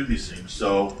Alani to do these things.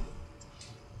 So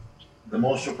The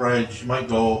most she might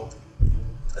go.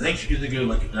 I think she gets to do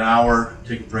like an hour,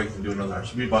 take a break, and do another hour. So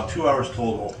it'll be about 2 hours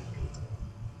total.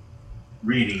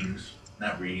 Readings,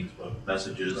 not readings, but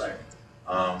messages. Right.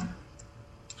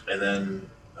 And then,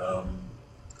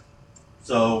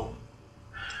 so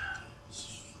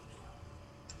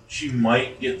she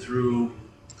might get through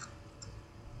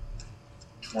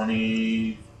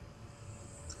 24-ish,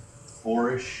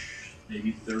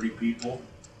 maybe 30 people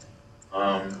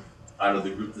out of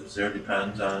the group that's there.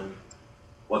 Depends on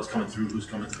what's coming through, who's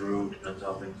coming through, depends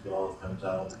how things go, depends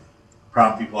how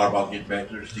proud people are about getting back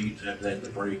to their seats after they have to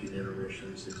break and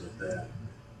intermissions, things like that.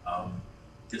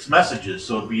 It's messages,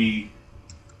 so it'd be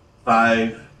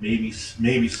 5, maybe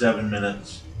 7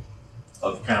 minutes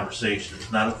of conversation.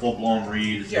 It's not a full-blown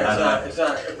read. It's not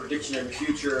a prediction of the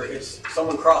future. It's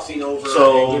someone crossing over.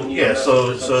 So and giving you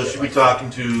so she'll be talking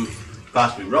to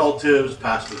possibly relatives,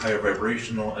 possibly higher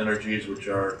vibrational energies, which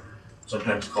are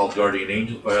sometimes called guardian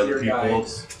angels by other people.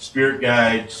 Spirit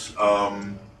guides.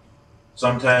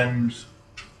 Sometimes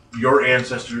your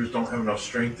ancestors don't have enough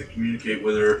strength to communicate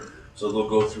with her, so they'll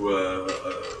go through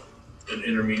an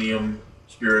intermedium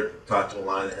spirit, talk to a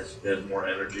line that has more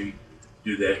energy,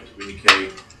 do that,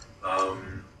 communicate.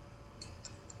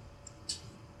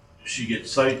 She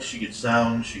gets sight, she gets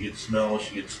sound, she gets smell,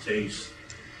 she gets taste.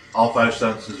 All 5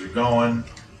 senses are going.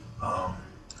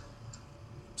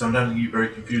 Sometimes it can get very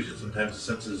confusing. Sometimes the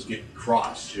senses get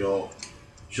crossed. She'll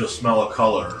smell a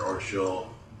color, or she'll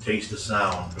taste a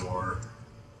sound, or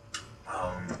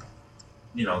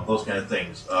those kind of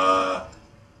things.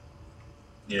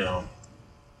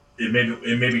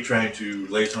 It may be trying to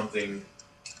lay something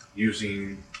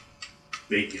using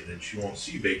bacon, and she won't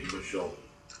see bacon, but she'll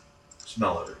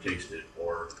smell it or taste it,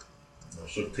 or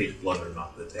she'll taste blood in her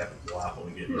mouth. That happens a lot when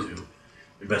we get into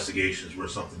investigations where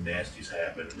something nasty's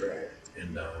happened. Right.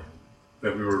 And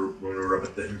when we were up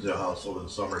at the Hinsdale house over the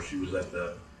summer, she was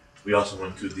we also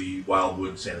went to the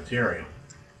Wildwood Sanitarium,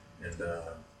 and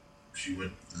she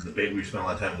went. We spent a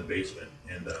lot of time in the basement,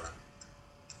 and that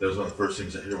was one of the first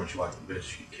things that hit her when she walked in the bed.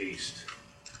 She could taste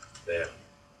that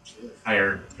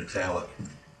iron metallic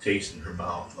taste in her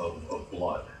mouth of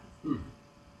blood.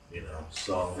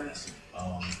 So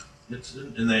it's,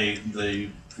 and they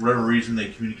for whatever reason they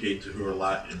communicate to her a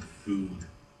lot in food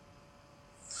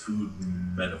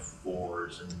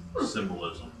metaphors and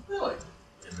symbolism. Really?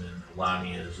 And then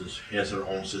Alani has her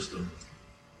own system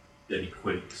that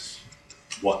equates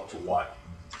what to what.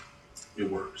 It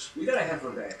works. We gotta have her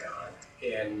back on,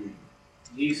 and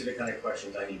these are the kind of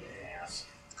questions I need to ask,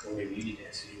 or maybe you need to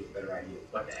ask. You have a better idea of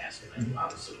what to ask, and I do,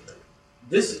 obviously. But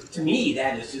this, to me,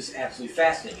 that is just absolutely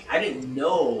fascinating. I didn't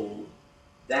know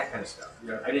that kind of stuff.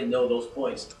 I didn't know those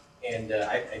points, and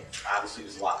I obviously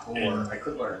there's a lot more I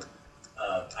could learn.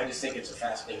 I just think it's a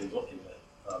fascinating look into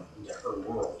her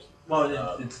world. Well,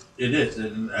 it is,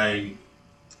 and I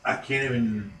can't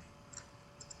even.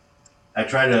 I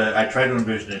try to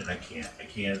envision it, and I can't.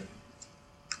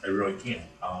 I really can't.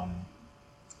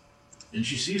 And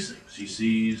she sees things.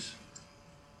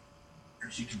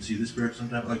 She can see the spirit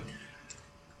sometimes. Like,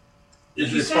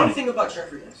 Did you say funny. anything about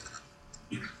Jeffrey Epstein?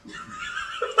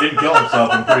 Didn't kill himself,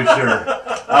 I'm pretty sure.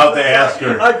 I'll have to ask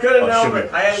her. I couldn't help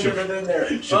it. I hadn't even been there.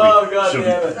 Oh, God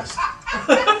damn it.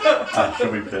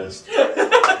 She'll be pissed.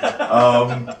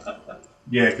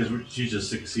 Yeah, because she's just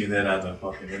sick of seeing that on the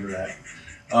fucking internet.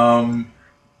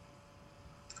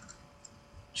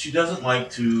 She doesn't like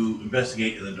to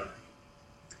investigate in the dark.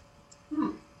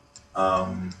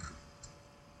 And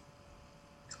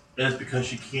it's because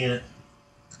she can't.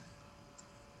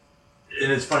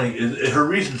 And it's funny. Her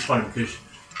reason's funny because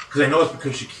I know it's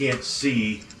because she can't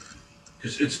see.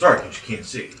 Because it's dark and she can't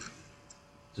see,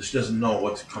 so she doesn't know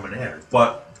what's coming at her.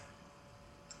 But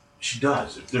she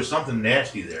does. If there's something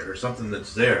nasty there or something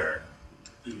that's there,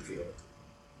 You can feel it.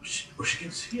 she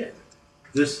can see it.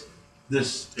 This,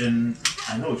 and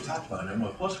I know we've talked about it. I'm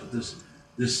plus with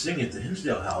this thing at the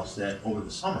Hinsdale house that over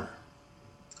the summer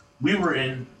we were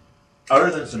in,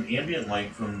 other than some ambient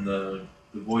light from the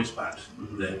voice box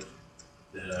that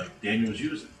Daniel was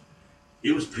using,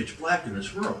 it was pitch black in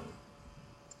this room.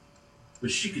 But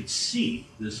she could see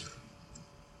this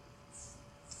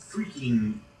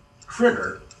freaking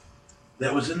critter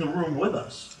that was in the room with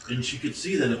us, and she could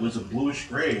see that it was a bluish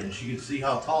gray, and she could see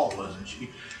how tall it was, and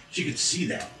she could see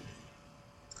that.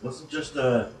 It wasn't just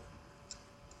a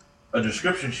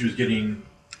description she was getting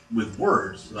with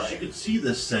words. Right. She could see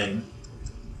this thing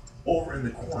over in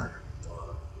the corner,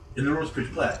 and the room was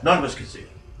pitch black. None of us could see it.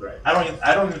 Right. I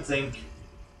don't even think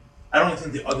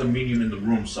the other medium in the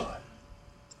room saw it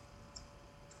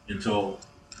until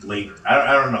later.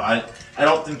 I don't know. I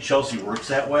don't think Chelsea works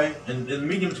that way, and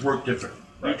mediums work different.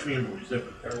 Right. Each movie is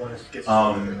different. Everyone gets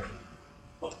Alani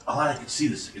can see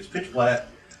this thing. It's pitch black.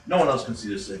 No one else can see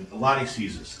this thing. Alani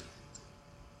sees this thing.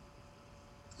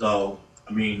 So,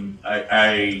 I mean,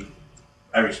 I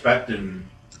respect and,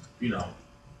 you know,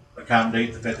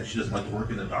 accommodate the fact that she doesn't like to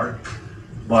work in the dark.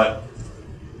 But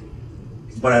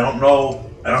I don't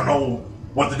know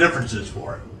what the difference is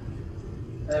for it.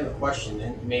 I have a question,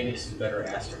 and maybe this is better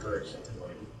asked to her at some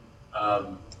point.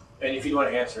 And if you want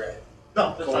to answer it,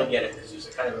 No, that's go and fine. get it, because it's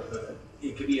a kind of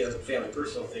it could be a family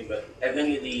personal thing, but have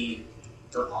any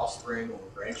of her offspring or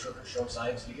grandchildren shown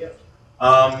signs of the gift?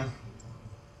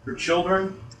 Her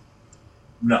children,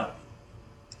 no.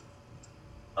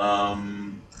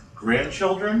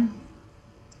 Grandchildren,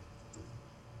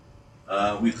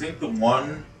 we think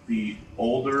the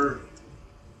older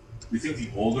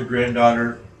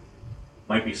granddaughter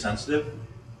might be sensitive,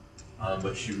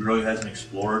 but she really hasn't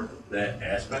explored that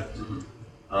aspect.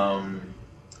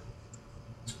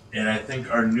 And I think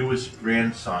our newest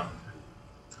grandson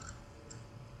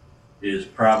is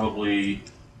probably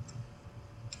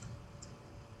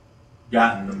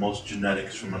gotten the most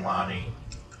genetics from Alani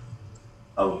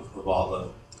of all the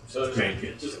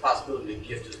grandkids. There's a possibility the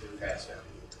gift has been passed down.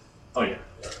 Oh yeah.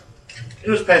 It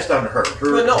was passed down to her.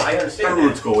 But no, I understand Her that.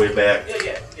 roots go way back.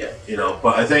 Yeah. You know,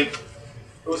 but I think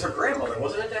It was her grandmother,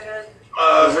 wasn't it, that had?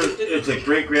 it's a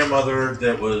great grandmother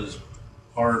that was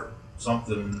part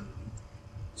something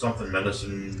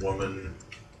medicine woman.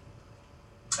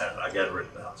 I got it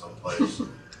written down someplace.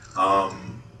 But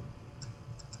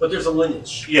there's a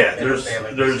lineage. Yeah, in her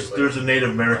family, there's basically. a Native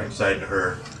American side to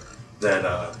her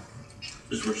that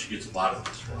is where she gets a lot of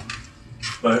this from.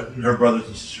 But her brothers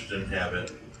and sisters didn't have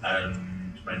it,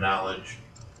 and to my knowledge,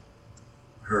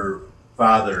 her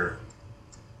father's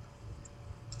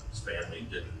family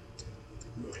didn't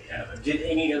really have it. Did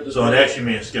any of the So it actually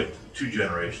may have skipped 2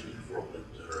 generations before it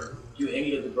went to her. do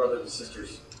any of the brothers and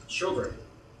sisters' children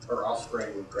or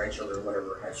offspring, grandchildren,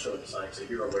 whatever, have shown signs that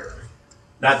you're aware of?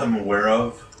 Not that I'm aware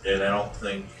of, and I don't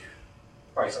think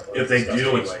Probably something if they discussed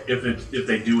do, anyway. if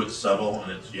they do, it's subtle,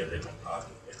 and it's they don't talk.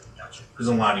 Gotcha. Because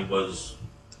Alani was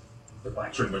The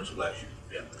black pretty sheep. much a black sheep.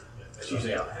 Yeah. That's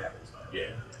usually how it happens. Yeah.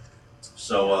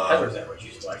 So Heather's that way.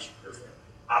 She's a black sheep. For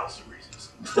opposite reasons.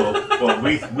 well,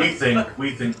 we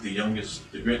think the youngest,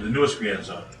 the newest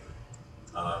grandson,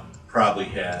 probably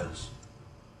has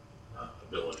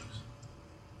abilities.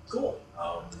 Cool.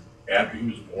 After he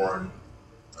was born,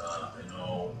 I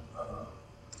know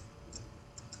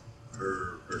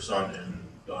her son and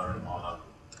daughter-in-law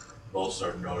both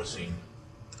started noticing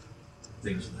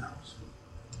things in the house,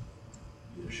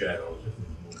 either shadows, if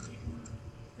things moving,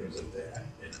 things like that.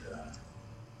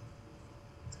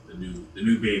 And the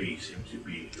new baby seems to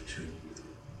be attuned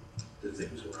to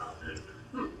things around it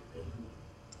and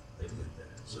things like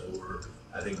that. So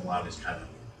I think a lot is kind of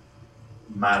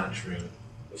monitoring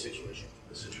The situation.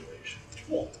 the situation.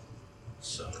 Cool.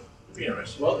 So it'd be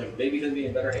interesting. Well, the baby can be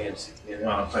in better hands. You know?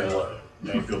 Well, I'll tell you what, I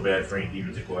don't feel bad for any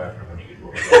demons to go after him when you get to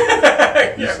work.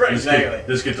 Yeah, right, exactly.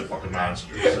 This kid's a fucking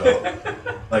monster. So,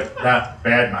 like, not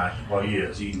bad monster. Well, he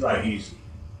is. Right.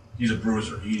 He's a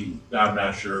bruiser. I'm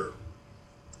not sure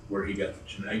where he got the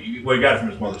genetic. Well, he got it from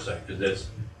his mother's side because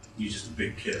he's just a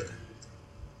big kid.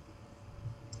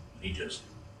 He's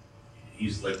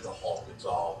like the Hulk. It's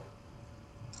all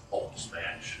Hulk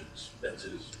smash. That's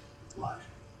his life.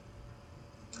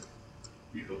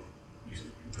 You know, he's a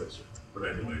professor. But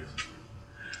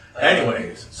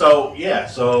anyways, so yeah,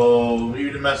 so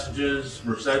leave the messages.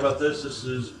 We're excited about this. This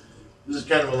is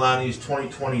kind of Alani's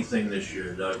 2020 thing this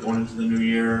year. Going into the new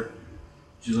year,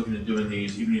 she's looking at doing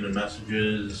these evening of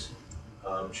messages.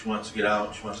 She wants to get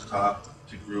out. She wants to talk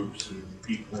to groups and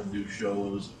people and do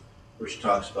shows where she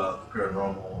talks about the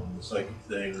paranormal and the psychic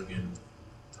thing. And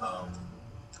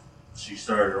she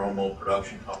started her own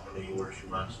production company where she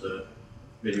wants to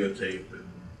videotape and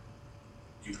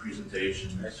do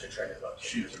presentations. I tried it about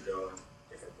 2 years ago in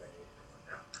different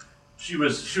venues. She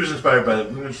was inspired by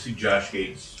we went to see Josh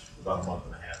Gates about a month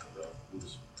and a half ago.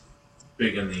 Who's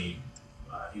big in the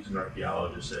he's an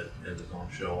archaeologist that has his own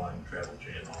show on Travel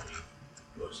Channel.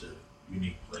 He goes to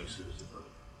unique places,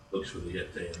 looks for the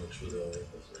Yeti and looks for the other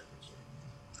things.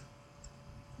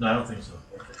 No, I don't think so.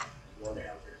 One day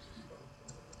out there.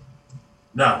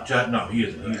 No, he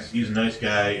isn't. He's a nice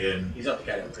guy and He's not the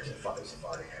guy that wears a fucking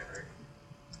safari hat, right?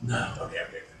 no. Okay.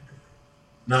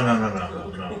 No. I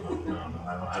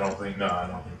don't think so.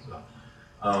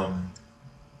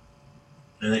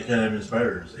 And they kind of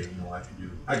inspired her to say,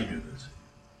 I can do this.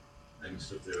 I can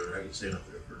sit there, I can stand up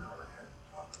there for an hour and a half and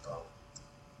talk about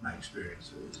my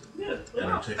experiences and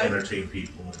Yeah. entertain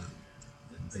people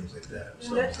and things like that. And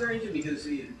So that's very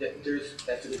interesting because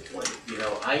that's a good point. You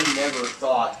know, I never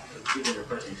thought of giving a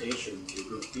presentation to a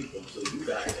group of people until you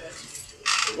guys asked me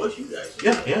to. It was you guys.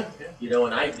 yeah. You know,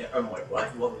 and I'm like,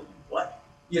 what?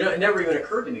 You know, it never even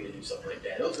occurred to me to do something like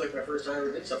that. It was like my first time I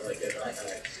ever did something like that. But I thought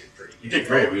I did pretty good. You did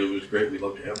great. It was great. We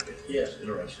loved to have you. Yeah. It was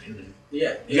interesting. And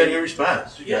Yeah. you got a good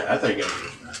response. Yeah. I thought you got a good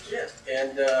response. Yeah,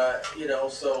 and you know,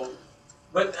 so,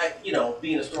 but you know,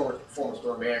 being a former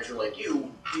store manager like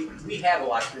you, we had a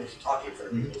lot of experience talking in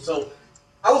front of people. So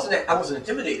I wasn't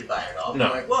intimidated by it all.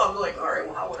 No. I'm like, all right,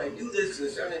 well, how would I do this?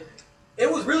 And it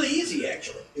was really easy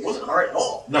actually. It wasn't hard at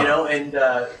all. No. You know, and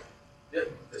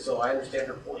so I understand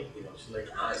her point. You know, she's like,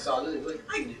 I saw this. Like,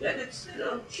 I can do that. It's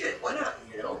shit. Why not?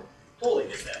 You know, totally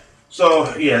did that.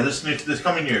 So yeah, this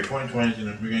coming year, 2020,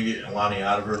 we're gonna get Alani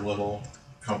out of her little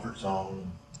comfort zone.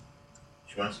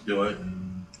 She wants to do it,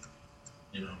 and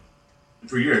you know,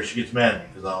 for years she gets mad at me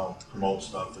because I'll promote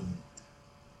stuff and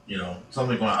you know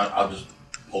something going. I'll just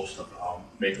post stuff. I'll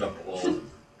make up a little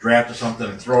draft of something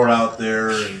and throw it out there,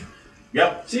 and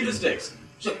yep, see if it sticks.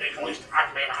 Somebody always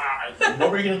talk me hard.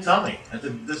 What were you gonna tell me? I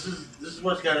said, this is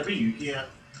what's gotta be. You can't.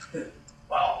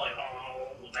 Well,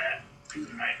 that.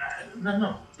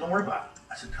 No, don't worry about it.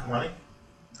 I said, come on, I've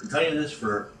been telling you this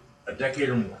for a decade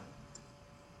or more.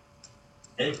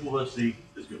 Any publicity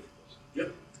is good publicity.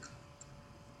 Yep.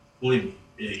 Believe me,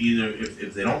 either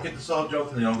if they don't get the solid joke,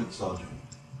 then they don't get the solid joke.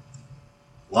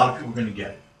 A lot of people are going to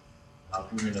get it. A lot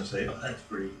of people are going to say, oh, that's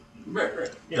pretty. Right.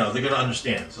 You know, they're going to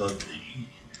understand. So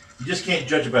you just can't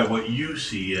judge it by what you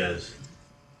see as,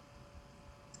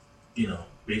 you know,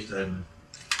 based on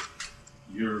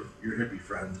your hippie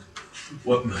friends.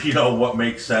 What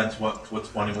makes sense, what's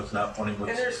funny, what's not funny, And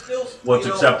there's still what's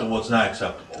acceptable, what's not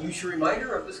acceptable. You should remind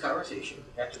her of this conversation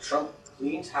after Trump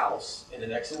cleans house in the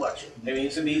next election. I mean,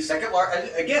 it's going to be second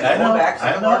largest, again, going back,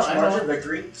 second largest margin of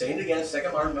victory. Saying it again,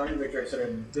 second largest margin of victory. I've said it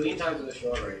a billion times on the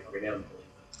show already. Okay, now I'm believing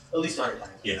it. At least 100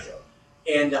 times on the show.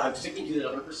 And I'm sticking to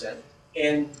that 100%.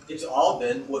 And it's all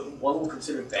been what one will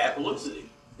consider bad publicity.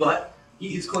 But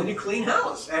he is going to clean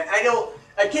house.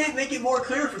 I can't make it more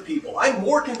clear for people. I'm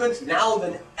more convinced now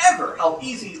than ever how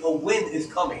easy a win is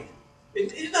coming.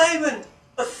 It's not even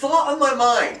a thought on my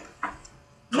mind.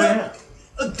 Not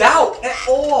a doubt at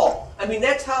all. I mean,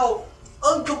 that's how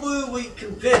unbelievably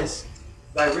convinced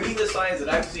by reading the signs that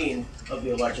I've seen of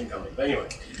the election coming. But anyway,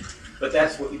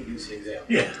 that's what you deduce the example.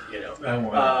 Yeah. You know.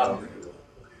 I don't think it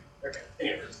will. Okay.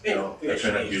 Anyway. I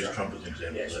try not to use Trump as an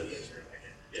example. Yeah, she is.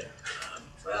 Yeah.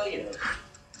 Well, you know.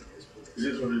 It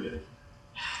is what it is.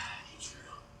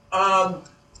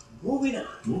 Moving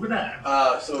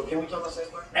on. So can we talk about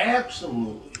sex market?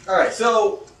 Absolutely. All right.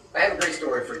 So I have a great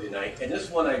story for you tonight, and this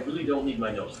one I really don't need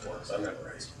my notes for, because I'm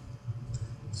memorized.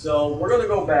 So we're going to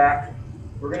go back.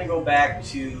 We're going to go back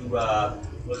to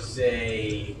let's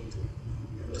say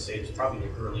it's probably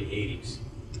the early '80s,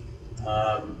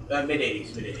 mid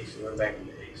 '80s. We're going back to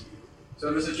mid '80s.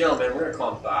 So there's a gentleman. We're going to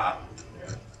call him Bob,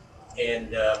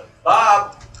 and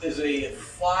Bob is a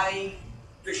fly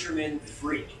fisherman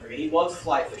freak. Okay? He loves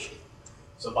fly fishing.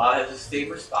 So Bob has his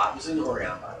favorite spot. This is in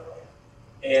Oregon, by the way.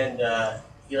 And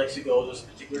he likes to go to this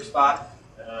particular spot.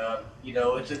 You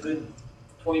know, it's a good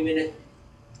 20-minute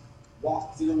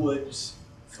walk through the woods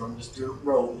from this dirt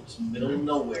road. It's in the middle of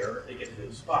nowhere to get to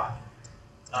the spot.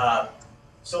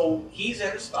 So he's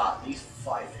at a spot. He's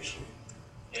fly fishing.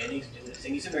 And he's doing this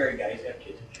thing. He's a married guy. He's got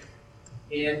kids and shit.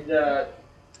 And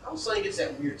all of a sudden he gets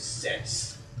that weird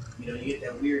sense. You know, you get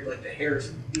that weird, like the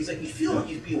hairs. He's like, you feel like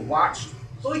he's being watched.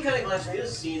 So he kind of glances, he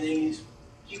doesn't see anything.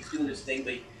 He keeps doing this thing,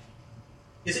 but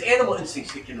his animal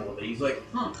instincts kick in a little bit. He's like,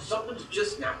 something's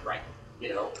just not right, you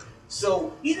know?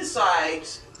 So he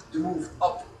decides to move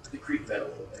up the creek bed a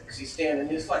little bit, because he's standing,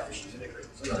 his fly fishing's in the creek.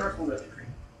 So he starts moving up the creek.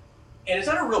 And it's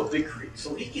not a real big creek,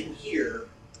 so he can hear,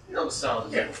 you know, the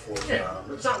sounds before it's around,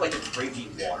 but it's not like it's raging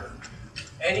water.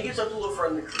 And he gets up to a little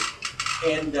front of the creek,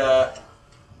 and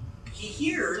he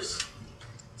hears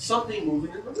something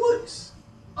moving in the woods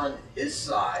on his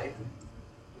side,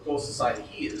 the closest side that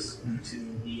he is to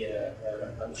the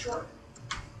on the shore.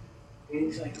 And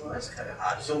he's like, well, that's kind of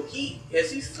odd. So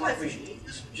as he's fly fishing, he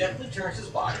just gently turns his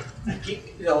body,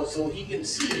 so he can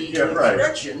see in the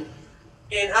direction.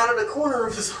 And out of the corner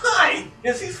of his eye,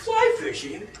 as he's fly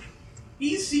fishing,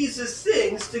 he sees this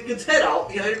thing stick its head out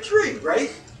behind a tree,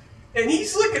 right? And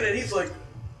he's looking at it, he's like,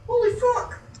 holy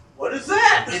fuck, what is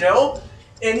that? You know?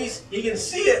 And he can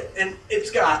see it, and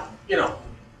it's got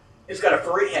a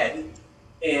furry head,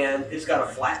 and it's got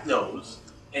a flat nose,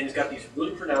 and it's got these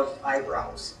really pronounced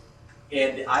eyebrows,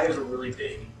 and the eyes are really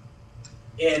big.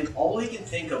 And all he can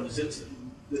think of is it's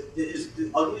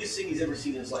the ugliest thing he's ever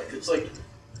seen in his life. It's like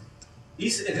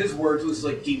in his words, it was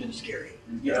like demon scary.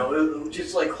 You know, it was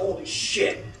just like, holy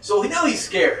shit. So now he's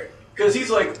scared. Because he's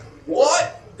like,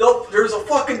 what? There's a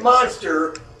fucking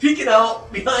monster peeking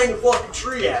out behind the fucking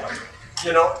tree at him.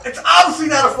 You know, it's obviously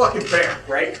not a fucking bear,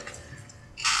 right?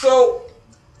 So,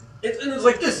 it's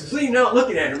like this, he's leaning out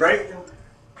looking at him, right?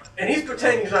 And he's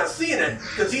pretending he's not seeing it,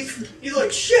 because he's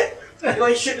like, shit. You know,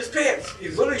 he's shitting his pants.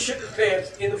 He's literally shitting his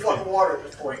pants in the fucking water at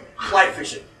this point, fly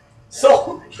fishing.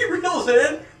 So, he reels it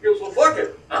in, he goes, well, fuck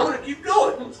it, I'm gonna keep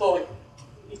going. So,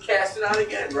 he casts it out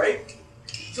again, right?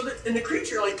 So, and the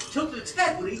creature, like, tilted its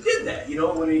head when he did that, you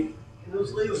know, when he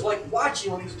was like,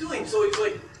 watching what he was doing. So, he's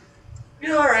like, you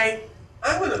know, alright,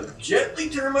 I'm going to gently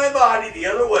turn my body the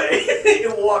other way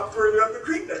and walk further up the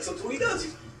creek. That's what he does.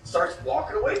 He starts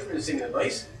walking away from this thing in a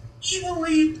nice,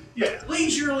 evenly,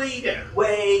 leisurely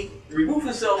way, to remove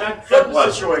himself from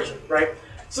the situation, right?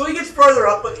 So he gets further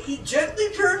up, but he gently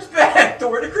turns back to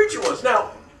where the creature was.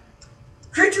 Now,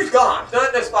 creature's gone. It's not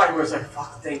in that spot where it's like,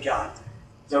 fuck, thank God.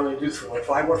 So I'm going to do this for like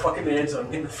 5 more fucking minutes and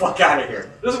I'm getting the fuck out of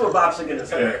here. This is what Bob's thinking in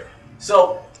his head.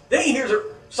 So then he hears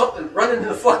something running in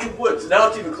the fucking woods. Now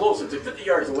it's even closer. It's like 50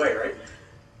 yards away, right?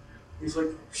 He's like,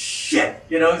 shit.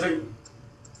 You know, he's like,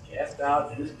 cast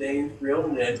out this thing, reeled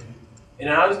him in. And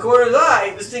out of the corner of his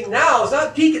eye, this thing now is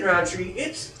not peeking around the tree.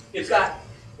 It's got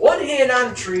one hand on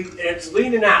the tree and it's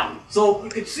leaning out. So you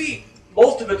can see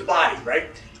most of its body, right?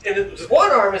 And its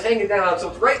one arm is hanging down, so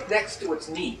it's right next to its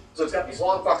knee. So it's got these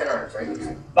long fucking arms,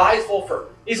 right? Body's full fur.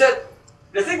 He said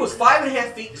the thing was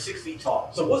 5.5 feet to 6 feet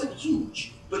tall. So it wasn't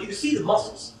huge, but you could see the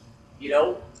muscles, you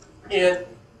know? And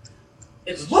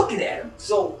it's looking at him.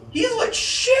 So he's like,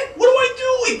 shit, what do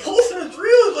I do? He pulls in his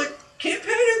reel. He's like, can't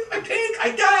panic,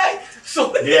 I die.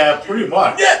 So yeah, pretty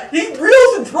much. Yeah, he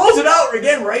reels and throws it out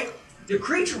again, right? The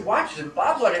creature watches it.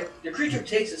 Bob's on it. The creature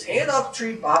takes his hand off the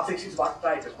tree. Bob thinks he's about to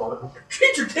die at this moment. The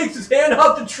creature takes his hand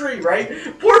off the tree, right?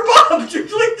 Poor Bob,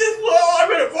 just like this. Oh, I'm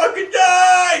gonna fucking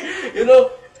die, you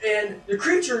know. And the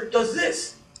creature does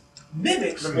this,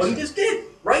 mimics what he just did,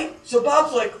 right? So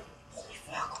Bob's like, holy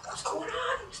fuck, what's going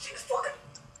on? This thing's fucking,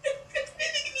 it's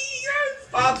mimicking me.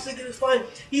 Bob's thinking it's fine.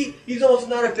 He's also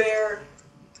not a bear.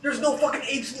 There's no fucking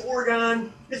apes in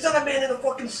Oregon. It's not a man in a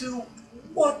fucking suit.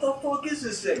 What the fuck is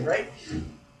this thing, right?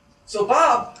 So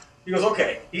Bob, he goes,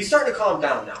 okay. He's starting to calm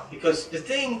down now because the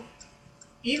thing,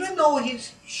 even though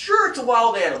he's sure it's a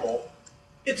wild animal,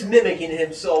 it's mimicking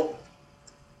him. So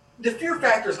the fear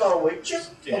factor's gone away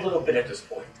just a little bit at this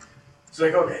point. So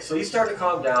like, okay, so he's starting to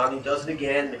calm down. He does it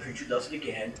again. The creature does it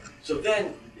again. So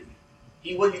then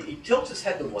he tilts his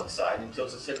head to one side and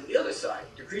tilts his head to the other side.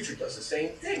 The creature does the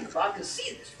same thing. Bob can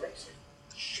see this, right? So,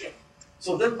 shit.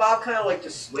 So then Bob kind of like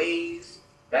just sways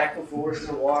back and forth in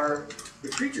the water. The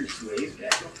creature sways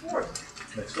back and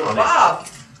forth.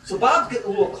 So Bob's getting a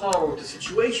little calmer with the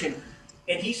situation,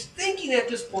 and he's thinking at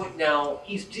this point now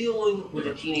he's dealing with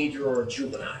a teenager or a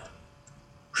juvenile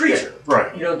creature,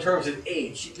 right? You know, in terms of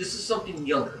age, this is something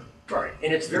younger, right?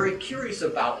 And it's very curious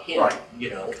about him, right? You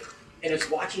know, and it's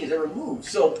watching his every move.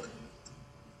 So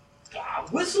Bob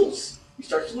whistles. He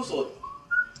starts to whistle.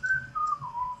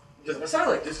 It doesn't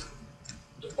sound like this.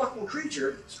 The fucking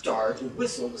creature starts to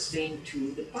whistle the same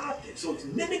tune that Bob did. So it's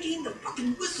mimicking the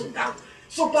fucking whistle now.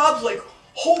 So Bob's like,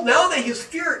 now that his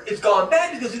fear is gone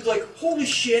back because he's like, holy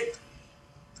shit,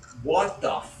 what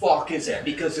the fuck is that?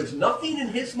 Because there's nothing in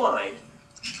his mind.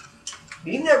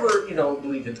 He never,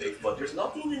 believed in Bigfoot. There's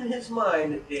nothing in his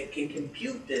mind that can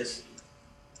compute this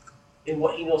in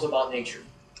what he knows about nature.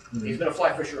 Mm-hmm. He's been a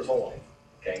fly fisher his whole life.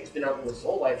 Okay, he's been out with his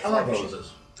whole life. How long ago was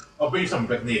this? Oh, but something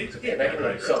back in the 80s. Yeah, back in the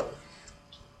 80s.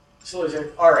 So he's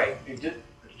like, all right,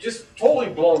 just totally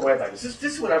blown away by this.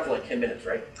 This went on for like 10 minutes,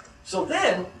 right? So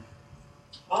then,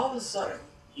 all of a sudden,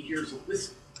 he hears a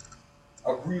whistle,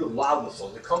 a real loud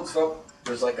whistle. It comes from,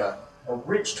 there's like a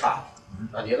ridge top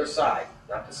on the other side,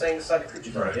 not the same side of the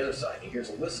creature, but on the other side. He hears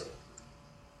a whistle.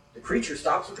 The creature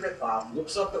stops looking at Bob,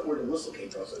 looks up at where the whistle came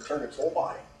from, so it turned its whole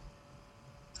body,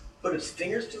 put its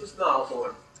fingers to its mouth, and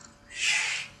went,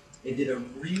 shh. It did a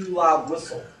real loud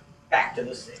whistle back to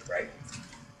this thing, right?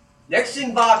 Next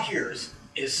thing Bob hears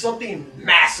is something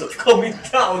massive coming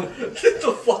down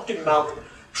the fucking mountain.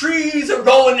 Trees are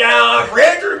going down,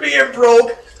 branches are being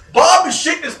broke. Bob is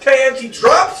shitting his pants. He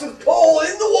drops his pole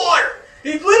in the water.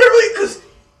 He literally, because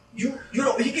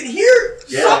he can hear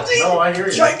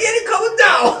something gigantic coming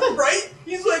down, right?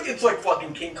 He's like, it's like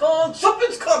fucking King Kong.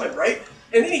 Something's coming, right?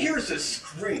 And then he hears this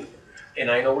scream. And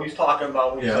I know what he's talking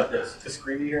about when he said this. The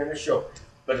scream you hear in the show.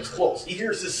 But it's close. He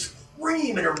hears this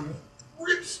scream and it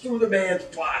rips through the man's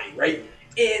body, right?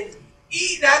 And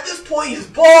At this point, his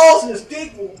balls and his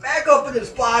dick will back up in his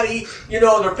body. You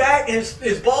know, they're back.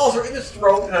 His balls are in his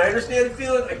throat, and I understand the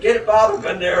feeling. I get it, Bob. I've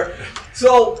been there.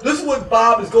 So this is what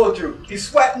Bob is going through. He's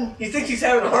sweating. He thinks he's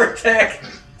having a heart attack.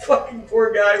 Fucking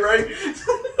poor guy, right?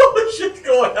 All this shit's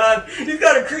going on. He's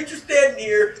got a creature standing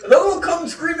here. Another one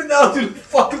comes screaming down through the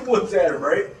fucking woods at him,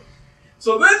 right?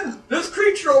 So then this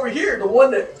creature over here, the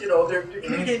one that they're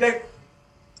communicating back,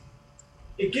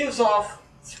 it gives off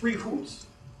 3 hoots.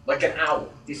 Like an owl.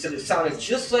 He said it sounded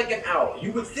just like an owl.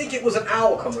 You would think it was an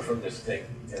owl coming from this thing.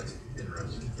 That's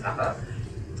interesting.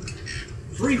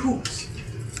 3 hoots.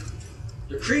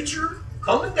 The creature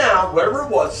coming down, whatever it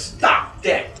was, stopped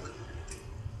dead.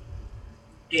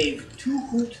 Gave 2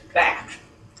 hoots back.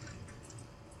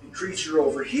 The creature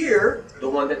over here, the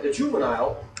one that the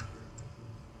juvenile,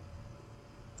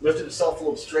 lifted itself a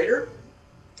little straighter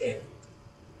and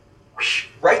whoosh,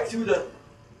 right through the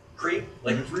creek,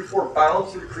 like 3-4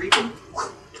 bounds through the creek and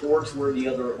towards where the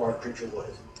other large creature was.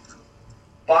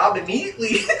 Bob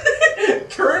immediately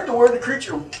turned to where the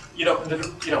creature,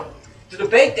 to the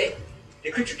bank that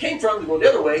the creature came from to go the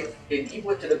other way, and he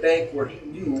went to the bank where he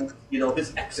knew,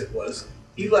 his exit was.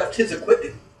 He left his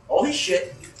equipment, all his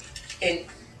shit, and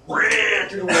ran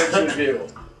through the woods to his vehicle.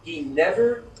 He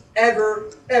never,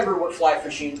 ever, ever went fly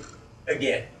fishing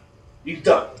again. He's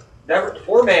done. Never.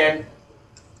 Poor man.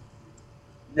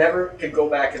 Never could go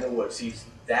back in the woods. He's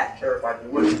that terrified of the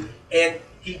woods. And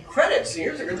he credits, and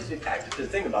here's a interesting fact, the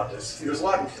thing about this, there's a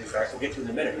lot of interesting facts we'll get to in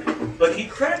a minute, but he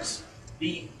credits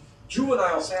the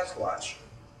juvenile Sasquatch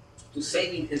to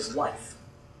saving his life.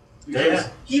 Because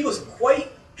he was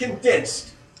quite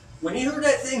convinced when he heard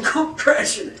that thing come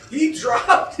crashing, he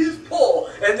dropped his pole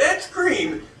and that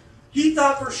scream, he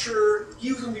thought for sure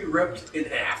he was going to be ripped in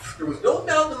half. There was no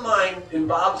doubt in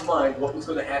Bob's mind what was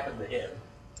going to happen to him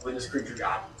when this creature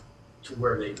got to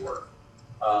where they were.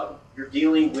 You're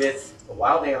dealing with a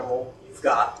wild animal. You've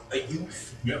got a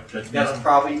youth that's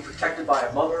probably protected by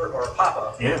a mother or a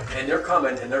papa, and they're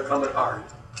coming hard.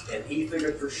 And he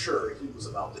figured for sure he was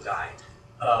about to die.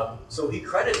 So he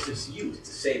credits his youth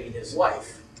to saving his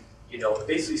life.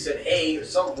 Basically said, hey, or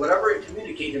whatever it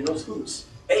communicated in those hoots.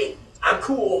 Hey, I'm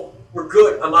cool. We're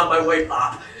good. I'm on my way,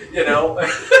 Pop.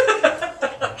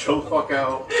 Chill the fuck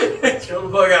out. Chill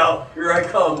the fuck out. Here I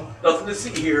come. Nothing to see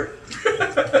here.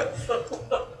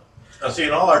 Now, see,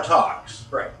 in all our talks,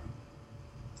 right.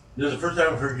 This is the first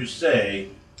time I've heard you say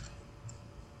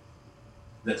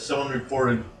that someone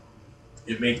reported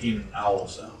it making an owl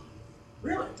sound.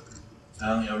 Really?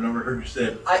 I've never heard you say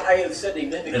it. I have said they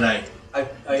mimic. And I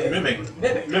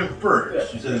mimic birds.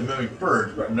 Yeah. You said they mimic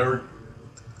birds, but right. never.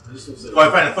 This was I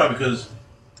find it funny because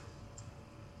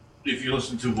if you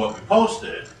listen to what we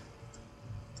posted,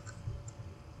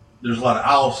 there's a lot of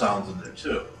owl sounds in there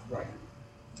too. Right.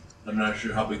 I'm not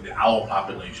sure how big the owl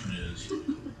population is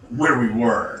where we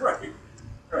were.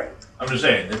 Right. I'm just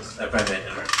saying, I find that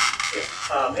interesting.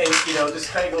 And this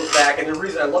kind of goes back, and the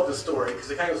reason I love this story, because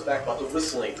it kind of goes back about the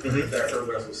whistling that I heard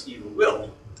when I was with Steve and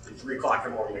Will. At 3 o'clock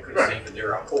in the morning, I couldn't sleep, and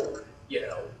they're out cold.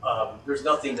 There's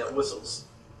nothing that whistles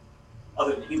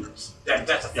other than humans.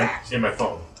 That's a fact. In my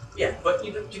phone. Yeah, but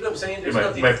you know what I'm saying? There's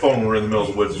nothing. My phone were in the middle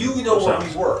of the woods. You know where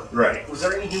we were. Right. Was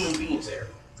there any human beings there?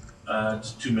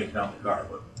 It's 2 making out in the car,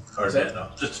 but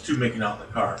just 2 making out in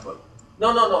the car, but. No.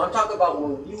 I'm talking about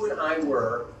where you and I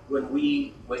were when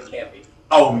we went camping.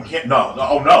 Oh, we can't. No.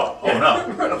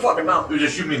 We're in a fucking mountain. It was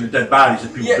just you mean the dead bodies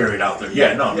that people buried out there.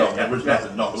 There was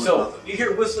nothing. No, there was nothing. You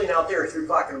hear whistling out there at 3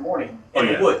 o'clock in the morning in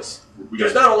the woods.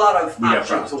 There's not a lot of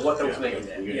options of what those making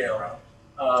that.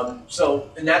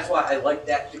 And that's why I like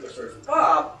that particular story for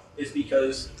Bob, is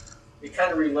because it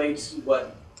kind of relates to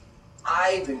what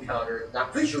I've encountered,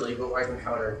 not visually, but what I've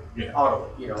encountered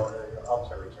audibly, in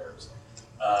auditory terms.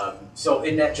 So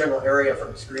in that general area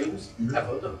from the screams, I've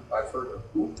heard them. I've heard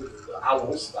the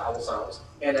owls, the owl sounds,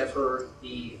 and I've heard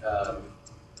the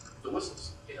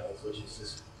whistles, which is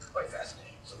just quite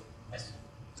fascinating. So I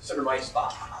consider my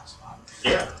hot spot.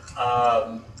 Yeah.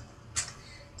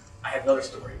 I have another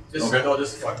story. This is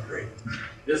fucking great.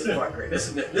 This is fucking great. This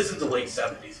is the late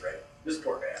 70s, right? This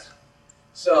poor guy.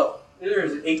 So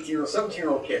there's an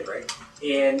 17-year-old kid, right?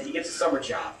 And he gets a summer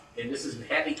job, and this is in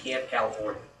Happy Camp,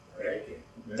 California. Right?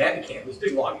 Happy Camp was a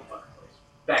big logging fucking place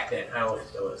back then. I don't know if it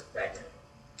still is back then.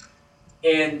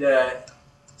 And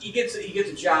he gets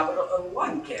a job at a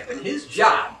logging camp, and his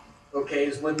job,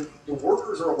 is when the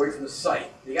workers are away from the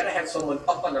site, they got to have someone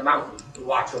up on the mountain to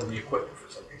watch over the equipment for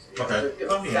some reason.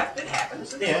 That happens.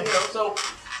 So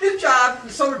his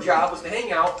summer job, was to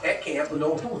hang out at camp when no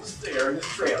one was there in this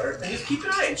trailer and just keep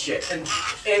an eye on shit. And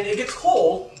it gets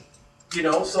cold, You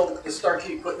know, so to start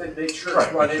the equipment, make sure it's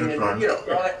Right, running, make sure it's and you know,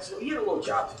 running. all that. So he had a little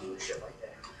job to do and shit like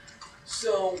that.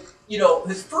 So, you know,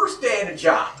 his first day at a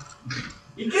job,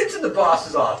 he gets in the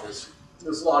boss's office,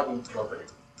 this logging company,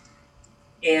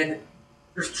 and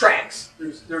there's tracks.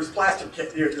 There's plastic.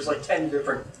 There's like 10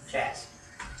 different casts,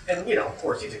 and you know, of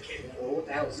course, he's a kid. Well, what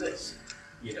the hell is this?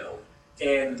 You know,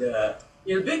 and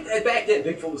you know, back then,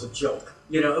 Bigfoot was a joke.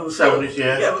 You know, it was 70s,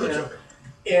 yeah. Yeah, it was a joke.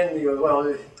 And you know, well,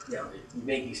 you know, you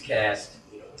make these casts.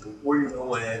 You know, where you're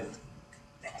going.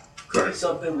 Could be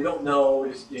something we don't know.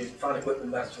 We just find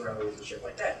equipment messing around with and shit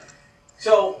like that.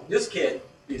 So this kid,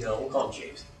 you know, we'll call him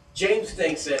James. James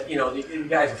thinks that, you know, the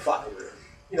guys are fucking with him.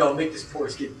 You know, make this poor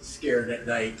kid scared at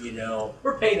night, you know.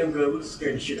 We're paying him good, we'll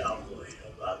scare the shit out of him, you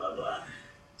know, blah, blah, blah.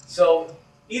 So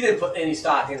he didn't put any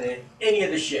stock in any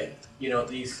of the shit. You know,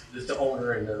 the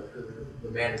owner and the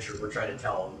manager were trying to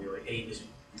tell him, you know, like, hey, just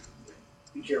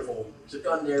be careful. There's a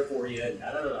gun there for you. And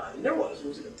there was a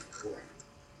gun for him.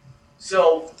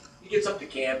 So he gets up to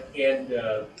camp, and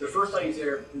the first night he's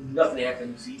there, nothing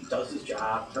happens. He does his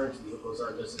job, turns the vehicles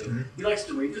on, does the thing. Mm-hmm. He likes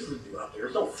to read. This is a dude out there.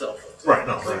 There's no cell phones. Right,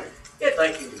 no, right. At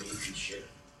night he reads and shit.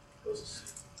 Goes to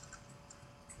sleep.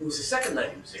 It was the second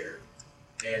night he was there,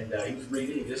 and he was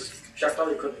reading. He just checked all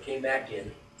the equipment, came back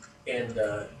in, and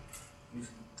he was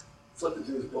flipping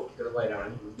through his book, got a light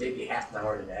on. Maybe half an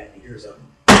hour into that, and he hears a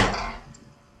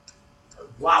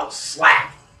loud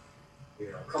slap,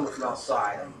 you know, coming from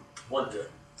outside on one of the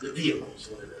vehicles,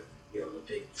 one of the, you know, the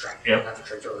big tractors, Yep. not the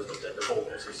tractors, but the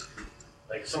bulldozers.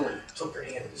 Like someone took their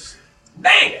hand and just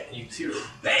bang it, and you see her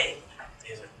bang. And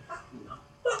he's like,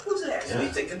 what was that? So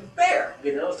he's thinking bear,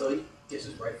 you know, so he gets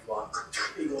his rifle off,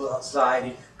 he goes outside,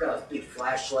 he got a big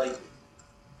flashlight,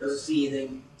 doesn't see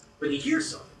anything, but he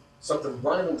hears something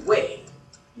running away,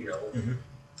 you know, and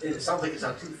it sounds like it's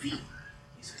on 2 feet.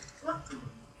 He's like, what the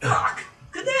fuck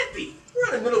could that be?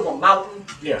 We're in the middle of a mountain.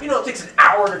 Yeah. You know, it takes an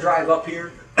hour to drive up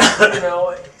here. You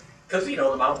know, because, you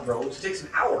know, the mountain roads, it takes an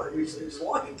hour. It's a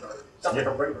logging road. It's not like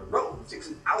a regular road. It takes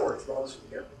an hour to all this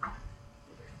together.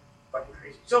 Fucking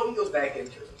crazy. So he goes back in,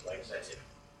 turns his legs, that's it.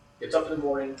 Gets up in the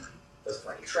morning, doesn't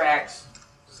find any tracks,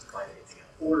 doesn't find anything out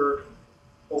of order.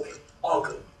 Okay, all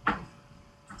good.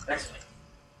 Next night.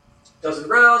 Does it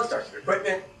around, starts the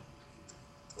equipment,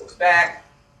 goes back.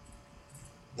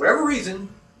 Whatever reason,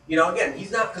 you know, again,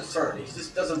 he's not concerned. He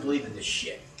just doesn't believe in this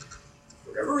shit.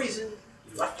 For whatever reason,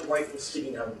 he left the rifle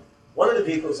sitting on one of the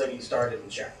vehicles that he started and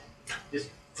checked. Just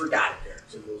forgot it there.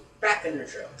 So he goes back in the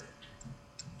trailer.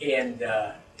 And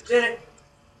it's in it.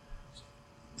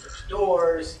 Shuts the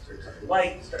doors, turns on the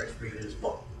light, starts reading his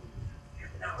book. Half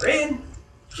an hour in,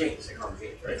 James. They call him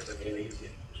James, right? So anyway, he's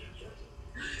James.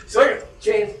 So anyway,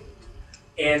 James.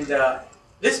 And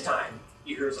this time,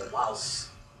 he hears a loud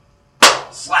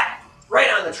slap right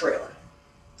on the trailer.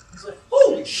 He's like,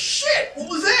 holy shit, what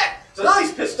was that? So now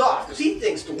he's pissed off because he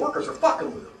thinks the workers are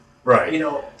fucking with him. Right. You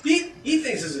know, he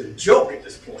thinks this is a joke at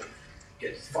this point.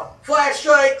 Gets his fucking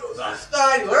flashlight, goes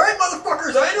outside, he's like, alright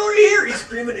motherfuckers, I know you're here. He's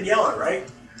screaming and yelling, right?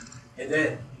 And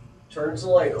then turns the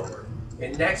light over.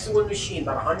 And next to a machine,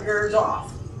 about 100 yards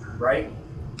off, right,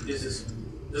 is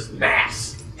this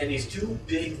mass. And these 2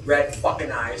 big red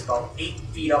fucking eyes about 8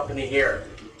 feet up in the air.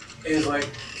 And he's like,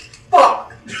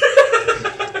 fuck!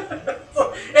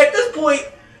 So, at this point,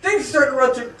 things start to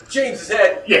run through James's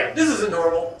head. Yeah. This isn't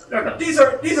normal. No. These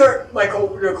aren't my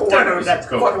co-workers That's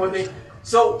cool. fucking with me.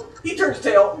 So he turns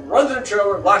tail, runs in the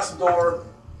trailer, locks the door,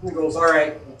 and goes, all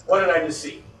right, what did I just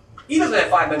see? He doesn't have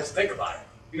 5 minutes to think about it.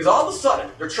 Because all of a sudden,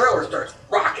 the trailer starts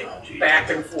rocking back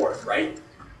and forth, right?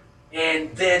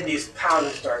 And then these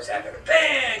pounding starts happening.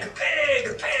 Bang,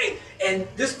 bang, bang. And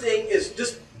this thing is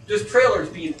this trailer is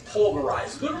being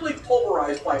pulverized, literally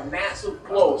pulverized by massive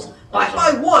blows. By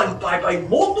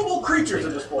multiple creatures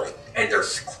at this point. And they're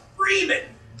screaming.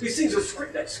 These things are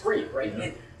scream, right? And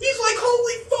he's like,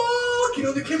 holy fuck! You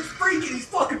know, the kid's freaking, he's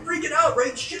fucking freaking out,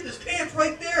 right? Shitting his pants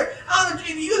right there.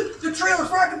 The trailer's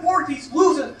rocking forward, he's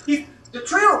losing. The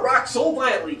trailer rocked so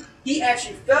violently, he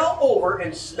actually fell over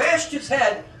and smashed his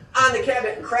head on the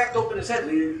cabinet and cracked open his head.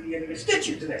 He had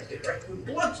stitches the next day, right?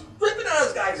 Blood's dripping out of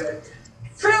his guy's head.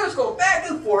 The trailer's going back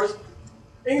and forth,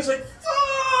 and he's like,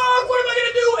 fuck, what am I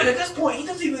gonna do? And at this point, he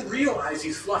doesn't even realize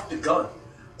he's fluffed a gun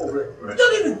over there. Right. He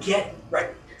doesn't even get it, right?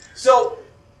 So,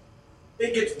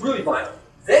 it gets really violent.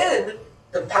 Then,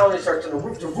 the pounding starts on the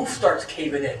roof starts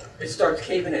caving in. It starts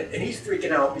caving in, and he's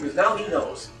freaking out because now he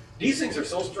knows these things are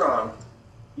so strong,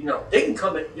 you know, they can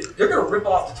come in, they're going to rip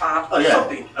off the top or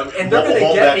something, and they're going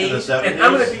to get me, and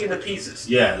I'm going to be in the pieces.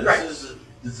 Yeah, right.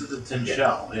 This is a tin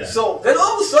shell. Yeah. So, then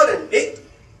all of a sudden, it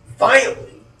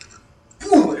violently,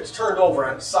 boom, it's turned over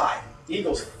on the side. The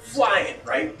eagle's flying,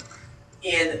 right?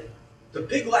 And the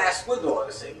big glass window on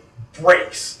this thing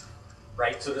breaks,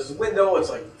 right? So there's a window, it's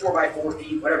like 4 by 4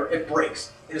 feet, whatever, it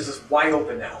breaks. It is just wide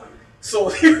open now. So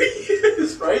here he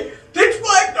is, right? Pitch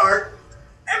black dark,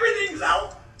 everything's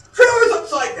out, trailer's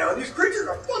upside down, these creatures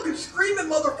are fucking screaming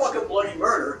motherfucking bloody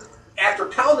murder after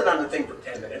pounding on the thing for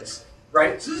 10 minutes,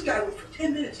 right? So this guy, for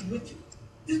 10 minutes, he went to.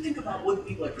 Just think about what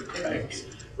people like for 10 minutes,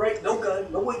 right? No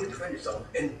gun, no way to defend yourself,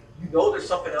 and you know there's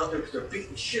something out there because they're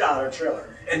beating shit out of their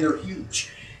trailer, and they're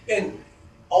huge. And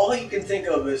all you can think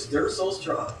of is they're so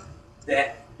strong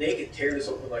that they can tear this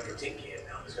open like a tin can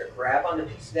now. He's going to grab on the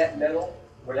piece of that metal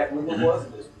where that window was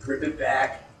and just rip it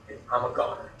back, and I'm a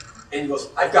goner. And he goes,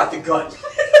 I've got the gun.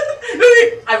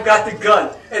 I've got the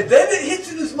gun. And then it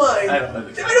hits in his mind, I don't have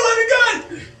a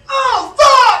gun. Oh,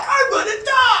 fuck, I'm going to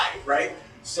die, right?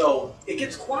 So it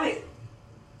gets quiet.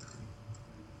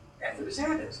 After this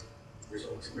happens, there's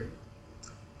always screaming.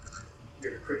 You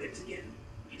hear the crickets again.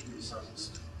 You hear the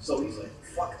sounds. So he's like,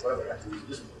 fuck, whatever, I have to use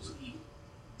this one. So he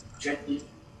gently,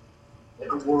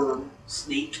 like a worm,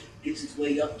 snake, gets his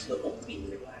way up to the opening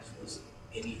where the glass was,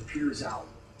 and he peers out.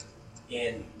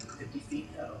 And 50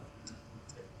 feet down,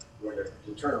 where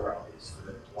the turnaround is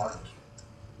for the water cube,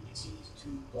 you can see these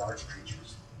two large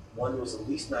creatures. One was at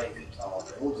least 9 feet tall,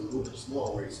 the other was a little bit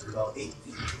smaller, he's about 8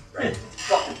 feet, right?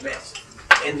 Fucking massive.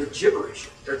 And they're gibberish.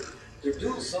 They're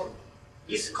doing some,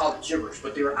 he used to call it gibberish,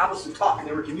 but they were obviously talking,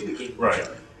 they were communicating with each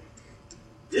other.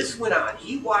 This went on,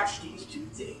 he watched these two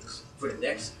things for the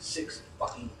next 6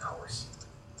 fucking hours.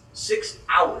 6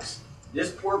 hours.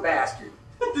 This poor bastard,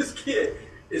 this kid,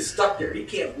 is stuck there. He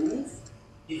can't move,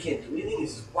 he can't do anything,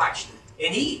 he's just watching it.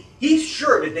 And he's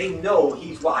sure that they know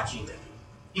he's watching them.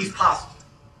 He's positive.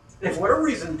 And for whatever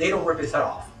reason, they don't rip his head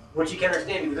off, which you can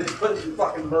understand because he's put him through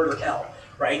fucking murder hell,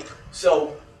 right?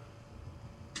 So,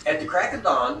 at the crack of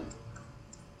dawn,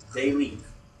 they leave.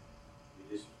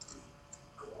 They just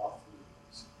go off.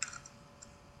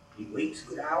 He waits a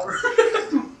good hour,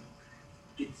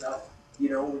 gets up, you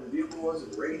know, where the vehicle was,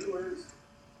 and the radio is,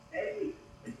 hey,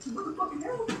 it's motherfucking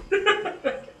hell.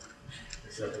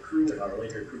 So the crew, our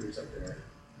later crew's up there,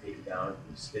 take it down,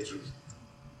 stitches,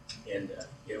 and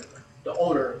you know, the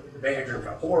owner, the manager,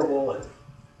 got horrible, and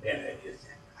it's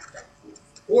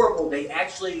horrible. They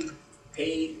actually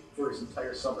paid for his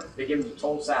entire summer. They gave him the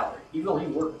total salary, even though he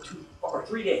worked 2 or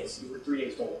 3 days. He worked 3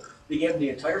 days total. They gave him the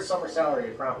entire summer salary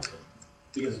they promised him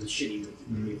because of the shit he would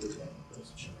do.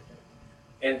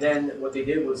 And then what they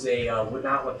did was they would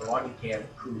not let the logging camp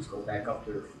crews go back up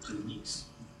there for 2 weeks.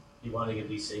 He wanted to get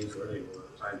these things where they were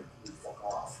time to fuck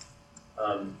off.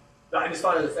 I just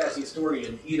found it a fascinating story,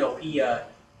 and you know, he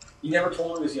never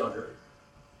told when he was younger.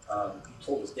 He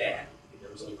told his dad.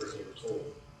 That was the only person he ever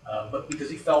told. But because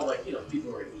he felt like, you know,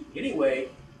 people were going to eat anyway,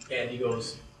 and he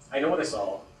goes, I know what I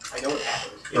saw. I know what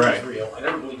happened. It was real. I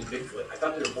never believed in Bigfoot. I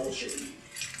thought they were bullshit.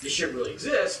 This shit really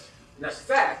exists, and that's the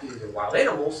fact. These are wild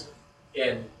animals,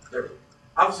 and they're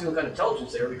obviously some kind of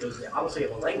intelligence there because they obviously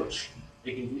have a language.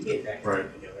 They can communicate back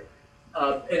together.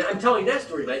 And I'm telling that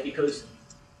story tonight because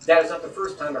that is not the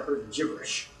first time I've heard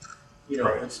gibberish, you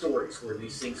know, in stories where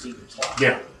these things seem to talk.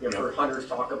 Yeah. You know, heard hunters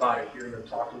talk about it, hearing them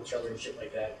talk to each other and shit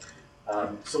like that.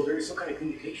 So there is some kind of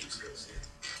communication skills there.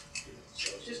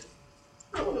 So it's just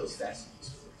one of those fascinating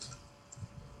stories.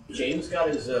 James got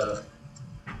his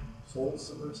full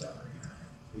summer salary.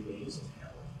 3 days of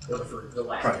hell. Well, for the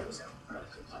last day was hell.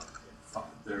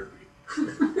 Fucking therapy.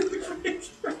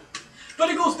 But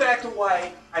it goes back to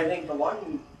why I think the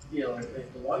logging, you know,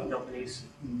 the logging companies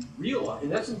realize,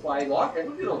 and that's why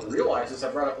logging, people don't realize this,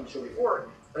 I brought up on the show before,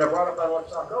 and I brought up on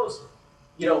Let's Talk Ghost,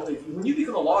 you know, when you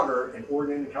become a logger in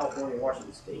Oregon, California,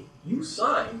 Washington State, you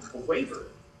sign a waiver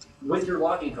with your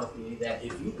logging company that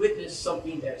if you witness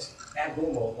something that's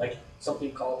abnormal, like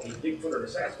something called a Bigfoot or a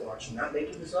Sasquatch, I'm not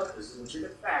making this up, this is a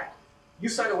legitimate fact, you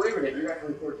sign a waiver that you're not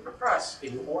going to report it to the press,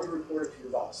 and you only report it to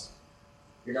your boss.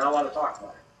 You're not allowed to talk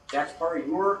about it. That's part of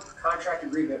your contract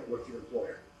agreement with your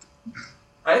employer.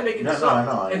 I am making this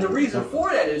up. And the reason for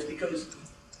that is because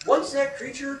once that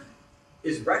creature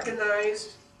is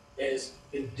recognized as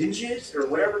indigenous or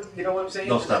whatever, you know what I'm saying?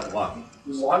 They'll stop logging.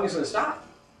 Logging's going to stop.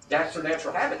 That's their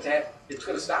natural habitat. It's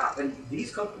going to stop. And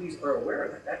these companies are aware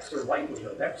of it. That's their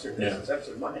livelihood. That's their business. That's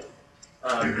their money.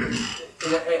 And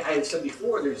I had said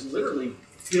before, there's literally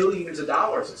billions of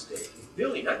dollars at stake.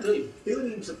 Billions, not millions,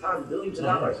 billions upon billions of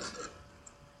dollars at stake.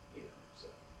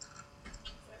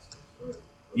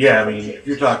 Yeah, I mean, if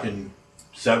you're talking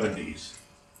 70s,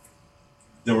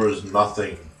 there was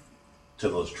nothing to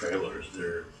those trailers.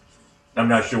 I'm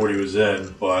not sure what he was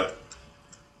in, but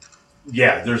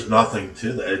yeah, there's nothing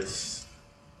to that. It's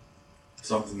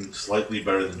something slightly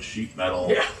better than sheet metal.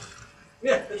 Yeah,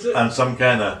 that's it. On some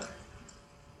kind of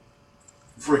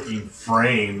freaking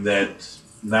frame that's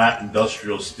not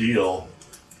industrial steel.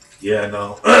 Yeah,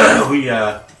 no, we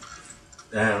I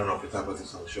don't know if we talked about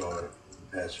this on the show or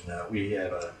past or not. We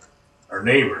had our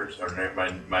neighbors, our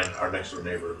next door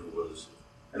neighbor who was.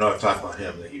 I know I've talked about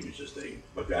him that he was just a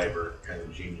MacGyver kind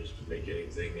of genius to make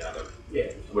anything out of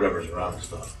whatever's around and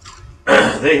stuff.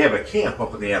 They have a camp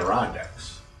up in the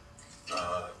Adirondacks.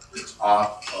 It's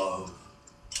off of.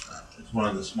 It's one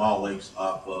of the small lakes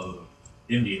off of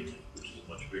Indian, which is a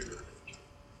much bigger lake.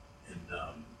 And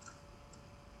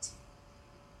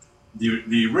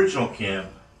the original camp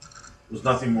was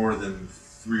nothing more than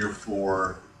 3 or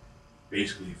 4,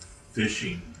 basically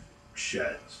fishing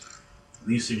sheds.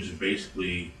 These things are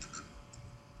basically,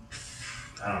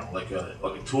 I don't know,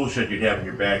 like a tool shed you'd have in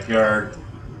your backyard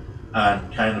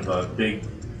on kind of a big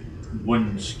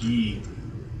wooden ski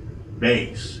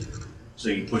base. So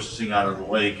you push this thing out of the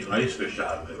lake and ice fish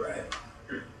out of it. Right.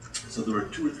 So there were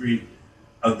 2 or 3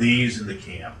 of these in the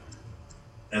camp.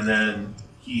 And then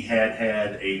he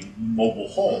had a mobile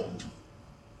home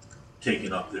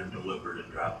taken up there and delivered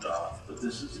and dropped off. But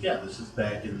this is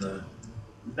back in the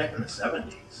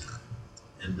 70s.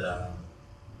 And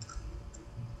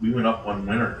we went up one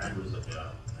winter. It was like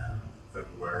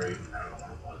February. I don't know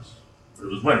when it was, but it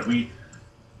was winter. We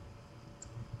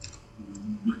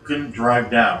couldn't drive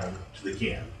down to the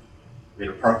camp. We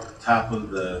had to park at the top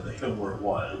of the hill where it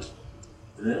was,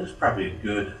 and it was probably a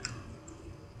good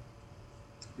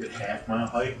half-mile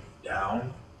hike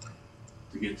down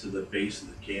to get to the base of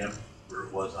the camp where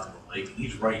it was on the lake. And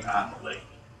he's right on the lake,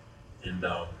 and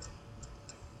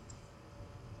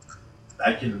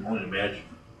I can only imagine,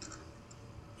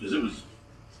 because it was,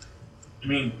 I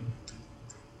mean,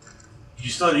 you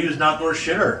still had to use an outdoor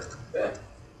shitter. Yeah.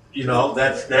 You know,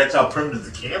 that's how primitive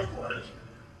the camp was.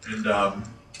 And,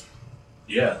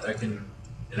 yeah, that can,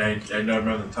 and I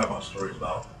remember them talking about stories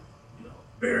about, you know,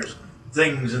 bears and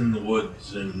things in the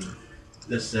woods and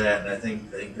this, that, and I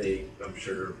think I'm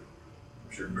sure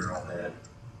Merrill had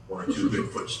 1 or 2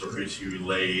 Bigfoot stories he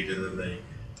relayed, and then they,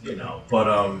 you know, but,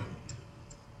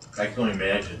 I can only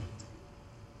imagine.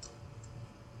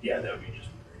 Yeah, that would be just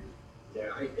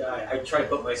crazy. Yeah, I try to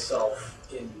put myself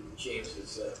in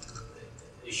James's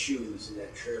his shoes in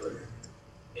that trailer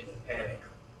in the panic.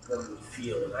 What it would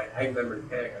feel, and I remember in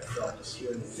panic I felt just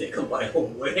hearing the thing on my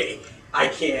own way. I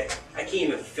can't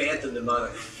even fathom the amount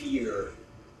of fear.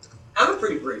 I'm a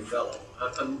pretty brave fellow.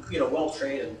 I'm well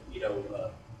trained in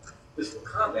physical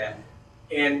combat,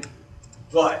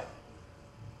 but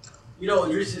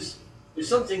there's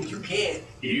some things you can't.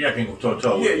 You're not gonna go toe to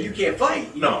toe. Yeah, you can't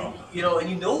fight. No. And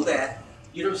you know that.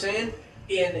 You know what I'm saying?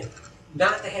 And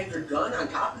not to have your gun on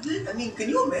top of it. I mean, can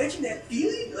you imagine that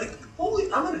feeling? Like,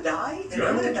 holy, I'm gonna die, and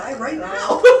I'm gonna die right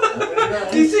now.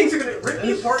 These things are gonna rip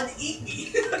me apart and eat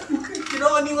me.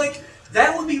 I mean, like,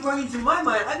 that would be running through my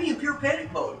mind. I'd be in pure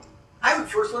panic mode. I would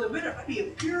first one admit it. I'd be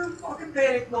in pure fucking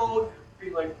panic mode. Be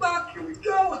like, fuck, here we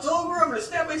go, it's over. I'm gonna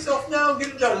stab myself now and get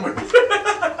it done with.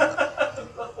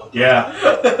 Yeah.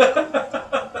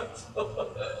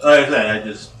 Like I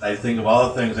said, I think of all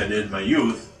the things I did in my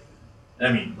youth.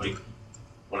 I mean, like,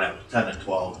 when I was 10 and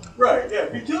 12. Right, yeah,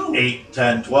 me too. 8,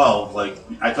 10, 12. Like,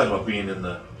 I talked about being in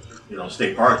the,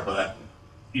 state park, but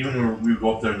even when we would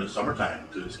go up there in the summertime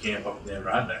to this camp up in the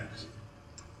Adirondacks,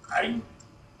 I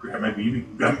grabbed my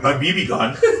BB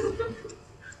gun,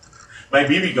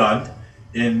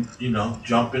 and,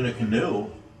 jump in a canoe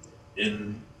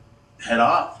and head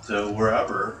off to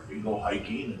wherever you can go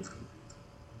hiking and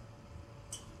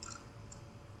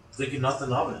thinking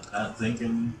nothing of it, not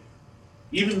thinking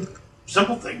even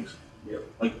simple things. Yep.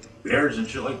 Like bears and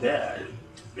shit like that.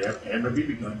 I had my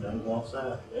BB gun, that was all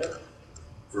set. Yeah.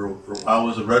 For a while I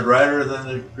was a Red Rider, then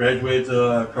I graduated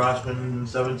to Crossman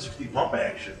 760 pump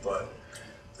action, but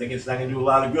I think it's not going to do a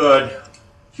lot of good.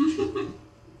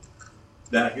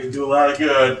 Not going to do a lot of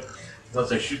good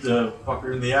unless I shoot the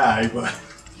fucker in the eye, but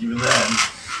even then,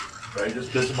 right,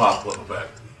 just piss him off a little bit.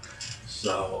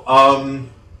 So,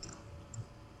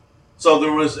 so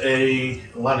there was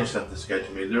Lonnie sent this guy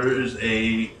to me. There is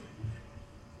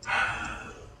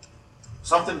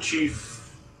something Chief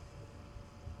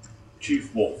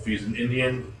Wolf. He's an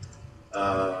Indian.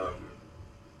 Can't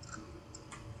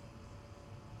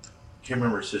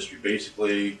remember his history.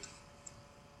 Basically,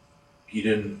 he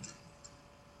didn't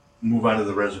move onto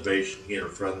the reservation. He had a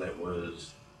friend that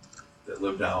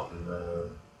lived out in the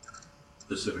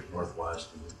Pacific Northwest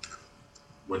and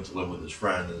went to live with his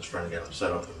friend, and his friend got him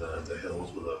set up in the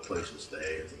hills with a place to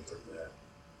stay and things like that.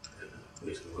 And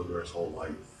basically lived there his whole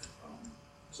life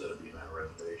instead of being on a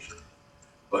reservation.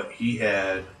 But he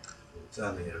had, it's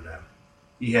on the internet,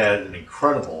 he had an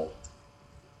incredible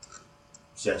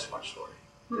Sasquatch story.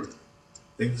 I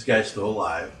think this guy's still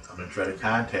alive. I'm gonna try to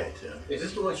contact him. Is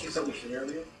this the one she sent me an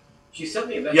interview? She sent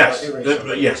me a message. Yes, about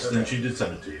interview. yes. Okay. Then she did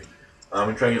send it to you. I'm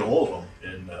gonna try to get a hold of him.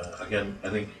 And again,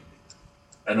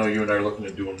 I know you and I are looking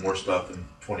at doing more stuff in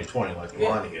 2020, like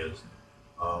Lonnie is,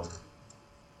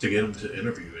 to get him to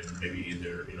interview and maybe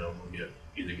either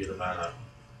get him on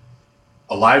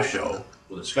a live show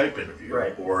with a Skype interview,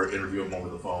 right, or interview him over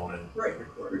the phone and right,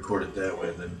 record it that way,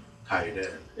 and then tie it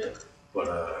in. Yeah. But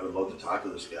I would love to talk to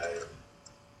this guy and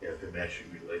have him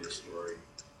actually relay the story.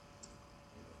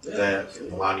 Yeah, That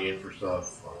absolutely. Lonnie in for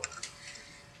stuff.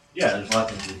 Yeah, there's a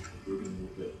lot of things we're going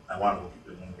to look at. I want to look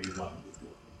at it, and we want to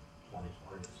look at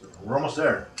 2020. So we're almost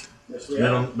there. Yes,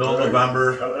 Middle of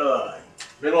November. Come on.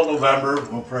 Middle of November,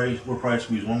 we'll probably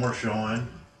squeeze one more show in,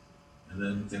 and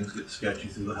then things get sketchy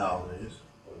through the holidays.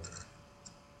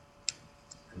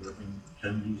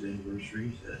 Kennedy's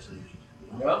anniversary, assassination's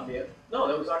coming up. Well, yeah. No,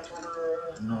 that was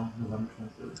October. No, November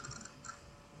 23rd.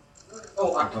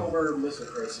 Oh, October Missile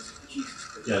Crisis. Jesus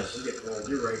Christ. Yes. I'm getting old.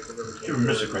 You're right. Sure,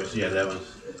 Mr. Christ, yeah, that was.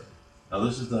 Now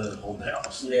this is the whole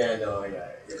house. Yeah, no, I got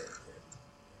it. Yeah.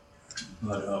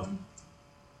 But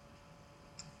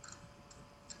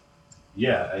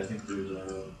yeah, I think there's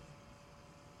a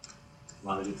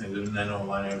lot of good things. And I know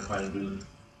Lonnie, I'm trying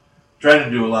to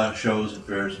do a lot of shows and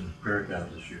fairs and prayer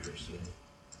cabs this year. So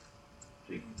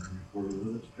take recorder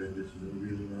with us, try to do some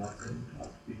interviews around out there and talk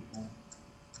to people.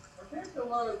 I've had a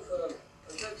lot of.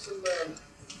 I've had some.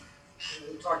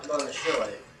 We talked about on the show.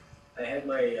 I had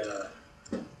my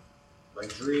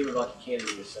dream about the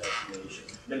Kennedy assassination.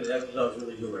 That was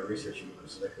really doing my research into it,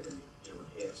 so that could have been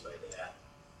enhanced by that.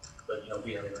 But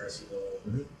being on the grassy knoll,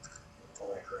 all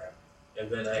that crap. And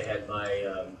then I had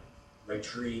my my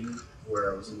dream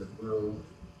where I was in the room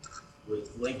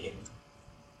with Lincoln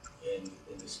and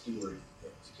the steward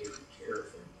that was taking care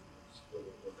of him,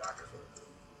 little doctor for him,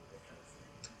 that kind of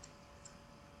thing.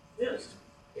 Yeah, it's just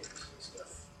interesting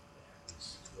stuff that happens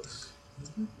to us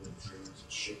with dreams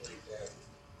and shit like that.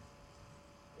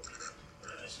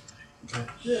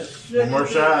 Okay. One more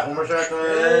shot time.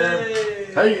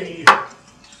 Hey.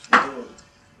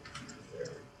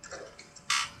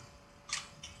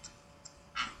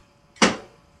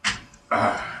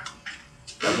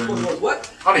 What?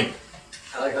 Honey.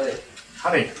 I like honey.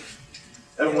 Honey.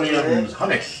 Evan Williams,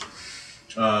 honey.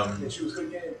 And she was a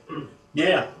good game.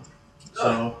 Yeah.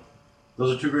 So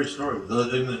those are two great stories.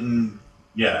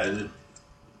 Yeah,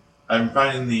 I'm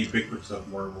finding the Bigfoot stuff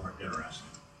more and more interesting.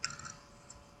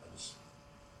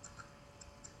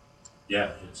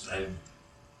 Yeah,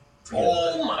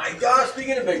 Oh my gosh,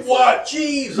 speaking of Bigfoot. What?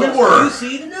 Jesus. We were. You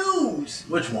see the news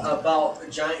Which one? about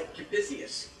giant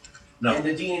Capithius. No. And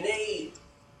the DNA.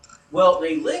 Well,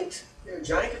 they linked their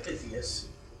giant Capithius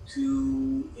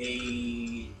to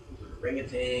a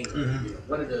orangutan,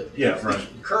 one of the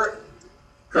current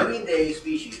living day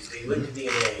species. They linked the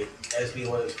DNA as being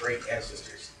one of those great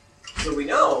ancestors. So we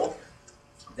know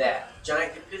that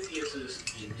giant Capithius's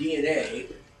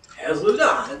DNA has lived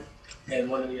on in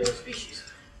one of the other species.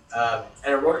 And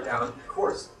I wrote it down, of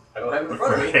course. I don't have it in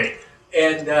front of me.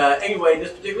 And anyway,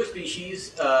 this particular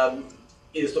species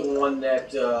is the one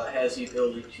that has the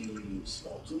ability to use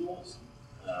small tools,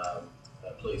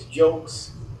 plays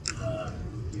jokes,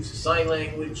 uses sign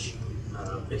language.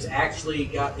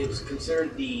 It's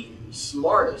considered the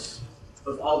smartest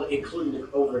of all, including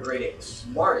over the great apes,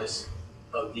 smartest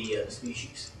of the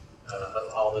species,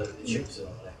 of all the chimps and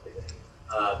all that.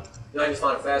 I just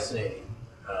found it fascinating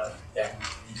that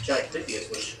giant Capithius,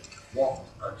 which walked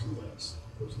on two legs,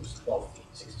 which was 12 feet,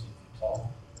 16 feet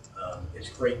tall, its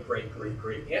great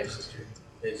ancestor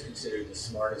is considered the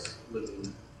smartest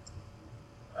living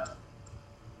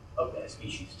of that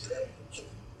species today.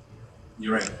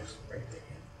 You're right.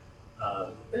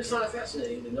 And it's not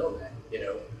fascinating to know that,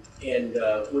 and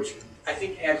which I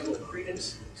think adds a little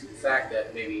credence to the fact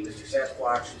that maybe Mr.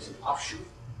 Sasquatch is an offshoot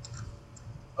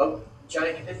of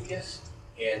giant Capithius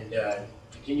and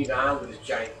continued on with his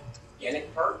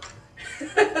gigantic part,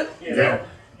 you know.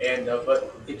 And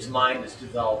but its mind is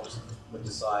developed with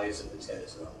the size of its head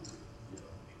as well. Big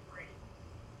brain.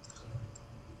 So,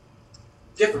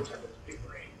 different type of big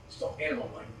brain. Still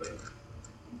animal-like, but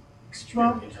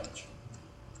extremely intelligent.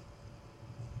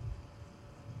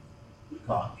 We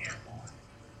call it animal.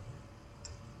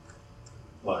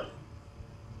 But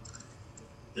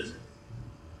is it?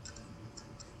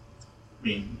 I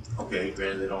mean, okay,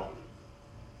 granted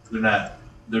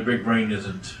their big brain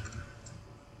isn't,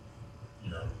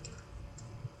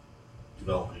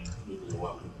 developing nuclear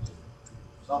weapons and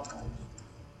cell phones.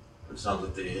 It sounds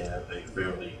like they have a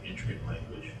fairly intricate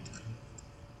language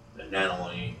that not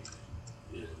only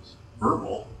is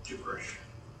verbal gibberish,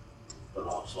 but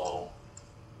also it's all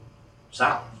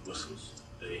sounds, whistles.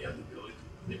 They have the ability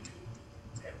to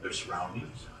manipulate their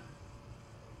surroundings.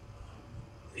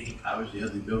 They obviously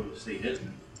have the ability to stay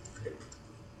hidden.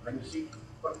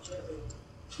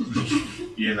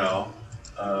 You know,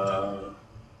 I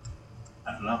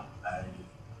don't know. I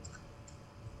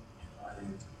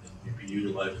think they could be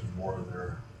utilizing more of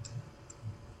their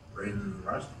brain than the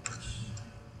rest of us.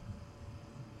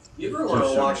 You ever want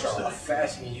to watch a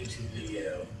fascinating YouTube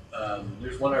video?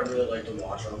 There's one I really like to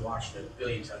watch. I've watched it a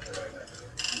billion times.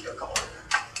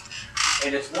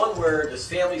 And it's one where this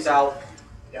family's out,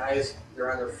 guys,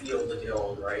 they're on their field that they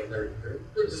own, right? And they're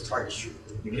just trying to shoot.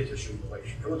 The kids are shooting, like,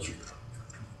 shoot.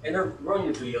 And they're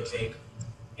running the videotape,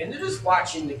 and they're just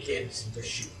watching the kids just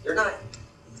shoot. They're not,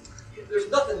 there's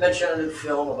nothing mentioned in the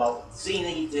film about seeing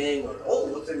anything or, oh,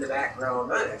 what's in the background,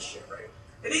 none of that shit, right?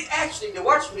 And they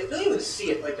watch me, they don't even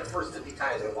see it like the first 50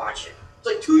 times they watch it. It's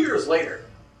like 2 years later,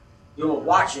 you'll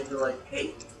watch it, and they're like,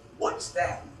 hey, what's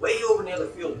that? Way over in the other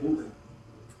field moving.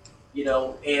 You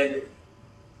know, and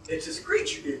it's this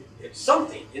creature, it's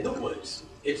something in the woods.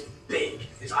 It's big,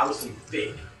 it's obviously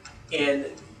big. And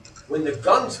when the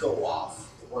guns go off,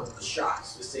 the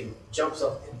shots, this thing jumps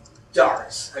up and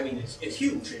darts. I mean, it's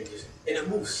huge, and it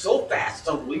moves so fast, it's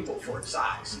unbelievable for its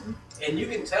size. Mm-hmm. And you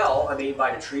can tell, I mean,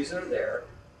 by the trees that are there,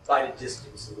 by the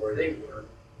distance of where they were,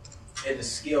 and the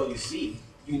scale you see,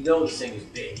 you know this thing is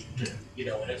big. You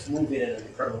know, and it's moving at an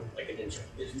incredible, like a ninja.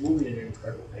 It's moving at an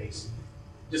incredible pace.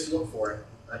 Just look for it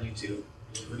on YouTube.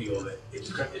 There's a video of it.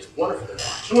 It's wonderful to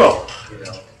watch. Well, you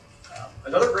know,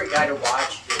 another great guy to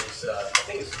watch is I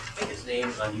think his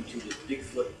name on YouTube is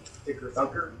Bigfoot Thicker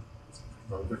Thunker.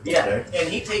 Yeah, and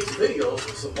he takes videos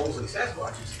of supposedly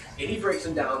Sasquatches and he breaks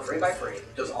them down frame by frame.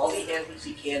 Does all the enhancements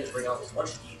he can to bring out as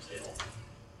much detail.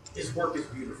 His work is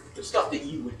beautiful. The stuff that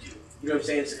you would do. You know what I'm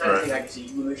saying? It's the kind of thing I can see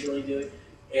you originally doing.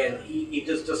 And he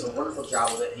just does a wonderful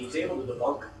job with it. And he's able to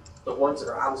debunk the ones that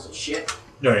are obviously shit.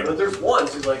 Right. But there's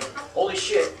ones who's like, holy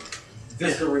shit,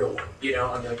 this is the real one. You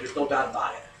know, I mean, there's no doubt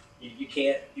about it. You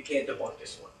can't debunk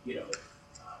this one. You know,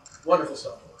 wonderful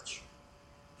stuff to watch.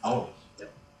 Always. Yeah.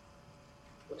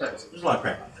 What time is it? There's a lot of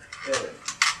crap out there.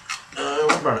 Yeah.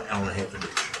 We're about an hour and a half into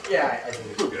it. Yeah, I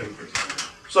think it's good.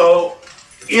 So,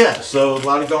 yeah, so a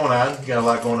lot going on. We got a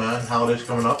lot going on. Holidays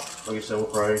coming up. Like I said, we'll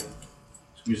probably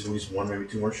squeeze at least one, maybe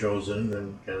two more shows in, and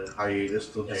then kind of hiatus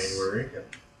till January.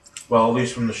 Yep. Well, at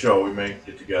least from the show, we may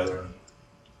get together and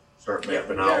start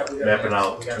mapping out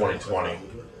 2020.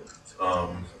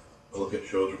 We'll look at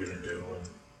shows we're going to do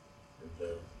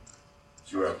and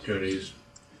see our opportunities.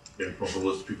 Maybe come up with a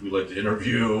list of people we'd like to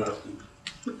interview.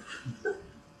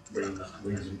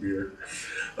 Wings and beer.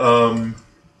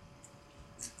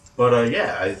 But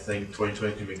yeah, I think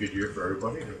 2020 can be a good year for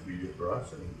everybody. It'll be a good year for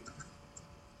us, and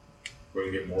we're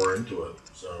gonna get more into it.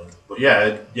 So, but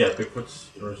yeah, Bigfoot's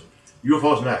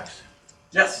UFO's next.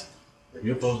 Yes.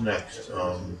 UFO's next.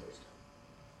 I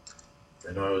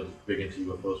know I was big into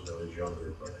UFOs when I was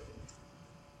younger, but I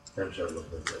haven't started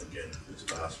looking at that again. It's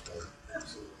possible.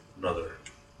 Absolutely.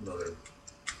 Another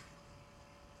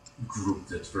group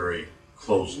that's very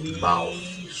closed-mouthed.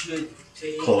 We should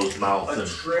take a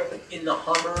trip in the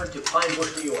Hummer to Pine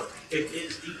Bush, New York. It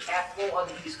is the capital on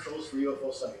the East Coast for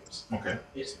UFO sightings. Okay.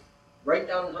 It's right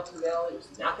down in Hudson Valley.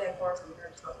 It's not that far from here.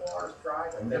 It's a couple hours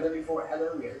drive. I've been there before,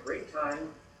 Heather. We had a great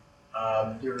time.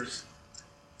 There's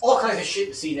all kinds of shit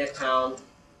to see in that town.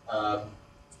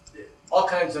 All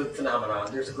kinds of phenomena.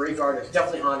 There's a graveyard. It's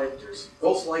definitely haunted. There's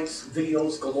ghost lights,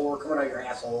 videos galore coming out of your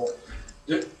asshole.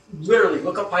 Literally,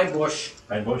 look up Pine Bush.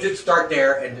 Pine Bush. Just start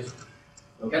there and just get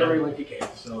Okay. everyone if you can.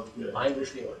 So, Pine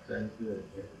Bush, New York. Sounds good.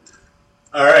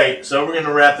 All right, so we're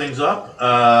gonna wrap things up.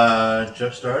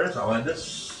 Jeff started. I'll end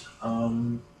this.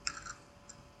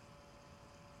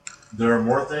 There are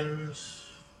more things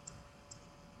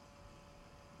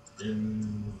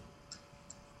in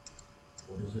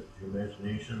what is it? Your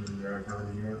imagination in there in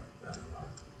New York. I don't know.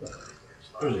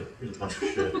 There's a bunch of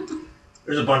shit.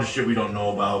 There's a bunch of shit we don't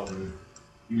know about, and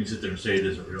you can sit there and say it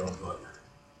isn't real, but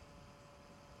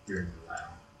you're in the lab.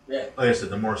 Yeah. Like I said,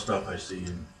 the more stuff I see,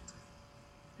 and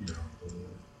the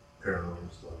paranormal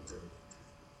stuff.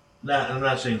 I'm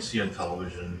not saying see on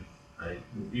television.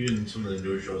 Even some of the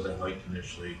news shows I liked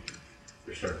initially,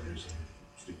 they're starting to do some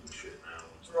stupid shit now.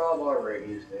 It's all about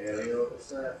ratings, man. You know what's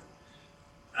that?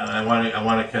 I want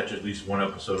to catch at least one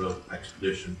episode of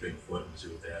Expedition Bigfoot and see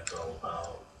what that's all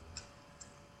about.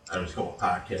 There's a couple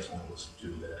podcasts I want to listen to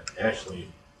that. Actually,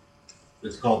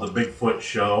 it's called The Bigfoot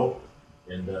Show,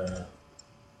 and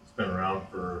it's been around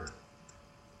for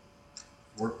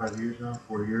 4 or 5 years now.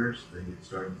 4 years. They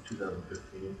started in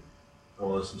 2015. I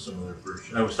want to listen to some of their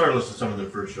first. I started listening to some of their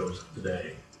first shows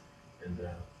today, and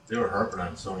they were harping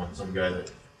on some guy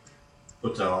that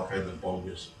puts out all kinds of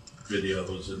bogus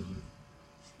videos and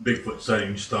Bigfoot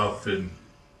sighting stuff, and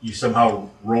he somehow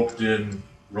roped in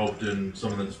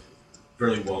someone that's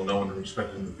fairly well known and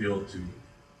respected in the field to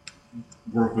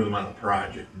work with him on a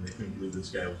project, and they couldn't believe this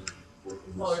guy was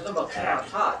working with. Oh, you're talking about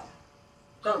Todd.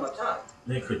 Talking about Todd.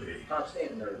 It could be. Todd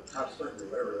Stanton or Todd Stanton or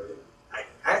whatever.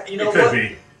 You know it could what?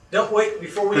 be. Don't wait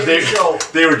before we end the show.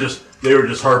 They were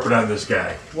just harping on this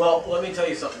guy. Well, let me tell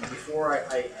you something. Before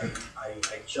I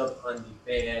jump on the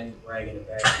bandwagon and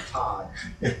bash Todd,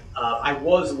 I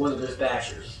was one of those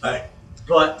bashers.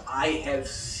 But I have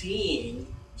seen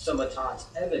some of Todd's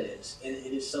evidence, and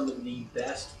it is some of the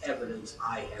best evidence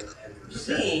I have ever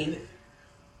seen.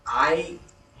 I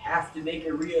have to make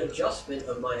a readjustment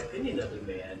of my opinion of the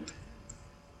man.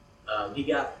 He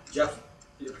got Jeff.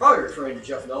 You're probably referring to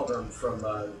Jeff Melgren from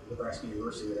Nebraska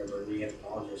University, whatever, the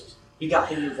anthropologist. He got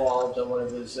him involved on one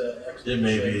of his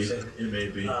expeditions. It may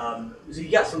be. So you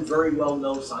got some very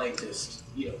well-known scientists,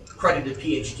 credited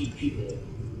PhD people,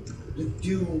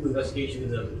 do investigation with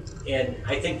them. And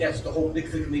I think that's the whole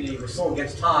Bigfoot community was so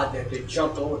against Todd that they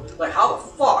jumped over. Like, how the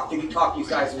fuck did he talk these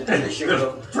guys into doing this shit with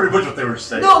them? Pretty much what they were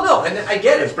saying. No, and I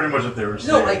get it. That's pretty much what they were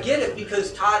saying. No, I get it,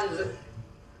 because Todd is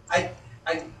I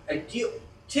deal.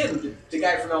 Tim, the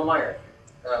guy from Elmira,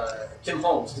 Tim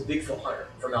Holmes, the Bigfoot hunter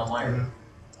from Elmira,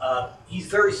 he's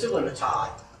very similar to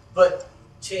Todd, but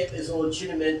Tim is a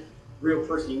legitimate, real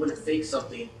person. He wouldn't fake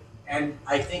something, and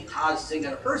I think Todd's saying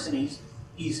on a person,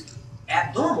 he's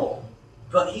abnormal,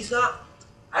 but he's not.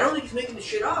 I don't think he's making the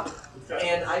shit up. Okay.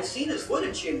 And I've seen his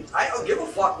footage, and I don't give a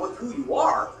fuck who you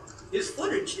are. His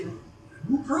footage, and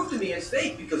you prove to me it's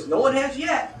fake, because no one has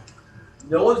yet.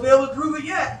 No one's been able to prove it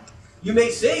yet. You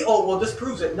may say, oh, well, this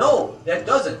proves it. No, that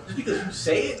doesn't. Just because you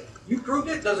say it, you proved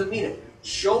it, doesn't mean it.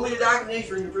 Show me the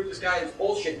documentation where you prove this guy is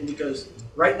bullshitting, because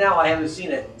right now I haven't seen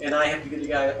it, and I have to give the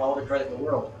guy all the credit in the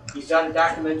world. He's done a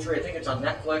documentary. I think it's on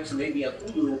Netflix and maybe on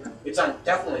Hulu. It's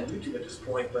definitely on YouTube at this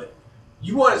point, but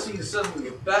you want to see some of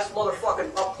the best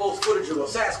motherfucking up-close footage of a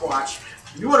Sasquatch,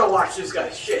 you want to watch this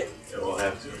guy's shit. Yeah, we'll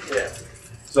have to. Yeah.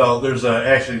 So there's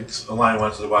actually a line I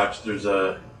wanted to watch. There's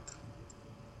a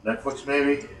Netflix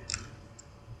maybe?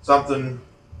 Something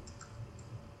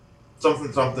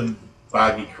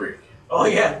Boggy Creek. Oh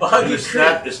yeah, Boggy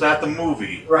Creek. It's not the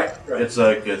movie. Right. It's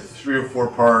like a 3 or 4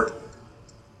 part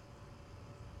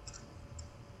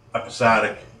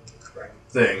episodic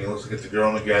thing. It looks like it's a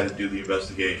girl and a guy that do the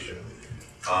investigation.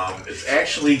 It's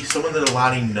actually someone that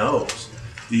Alani knows.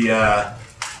 It's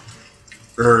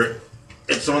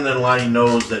someone that Alani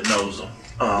knows that knows him.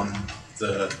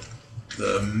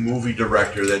 The movie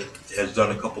director that has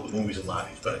done a couple of movies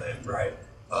Alani's been in. Right.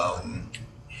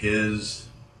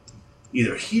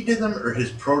 Either he did them or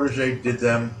his protege did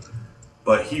them,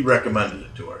 but he recommended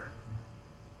it to her.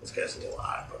 This guy's a little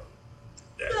odd, but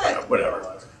yeah,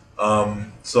 whatever.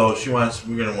 So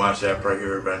we're gonna watch that right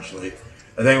here eventually.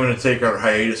 I think I'm gonna take our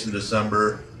hiatus in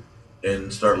December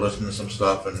and start listening to some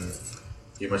stuff and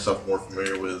get myself more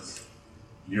familiar with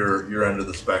your end of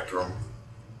the spectrum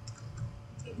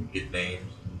and get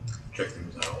names and check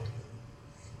things out.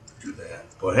 Do that.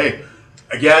 But hey,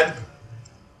 again,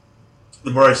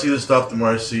 the more I see this stuff, the more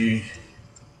I see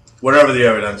whatever the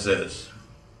evidence is.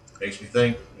 Makes me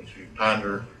think, makes me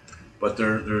ponder. But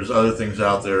there's other things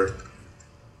out there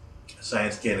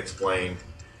science can't explain,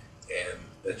 and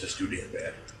that's just too damn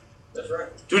bad. That's right.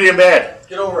 Too damn bad.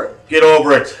 Get over it. Get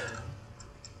over it.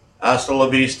 Hasta la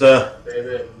vista.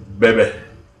 Baby. Baby.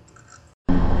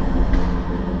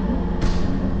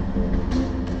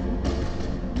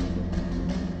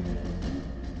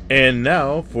 And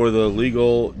now for the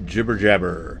legal jibber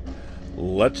jabber.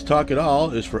 Let's Talk It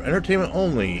All is for entertainment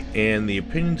only, and the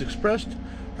opinions expressed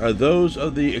are those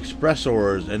of the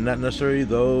expressors and not necessarily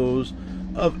those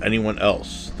of anyone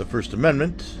else. The First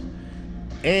Amendment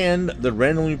and the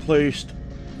randomly placed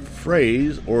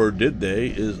phrase, or did they,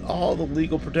 is all the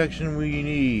legal protection we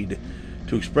need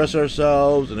to express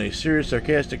ourselves in a serious,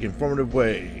 sarcastic, informative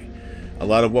way. A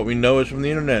lot of what we know is from the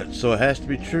internet, so it has to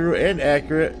be true and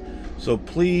accurate. So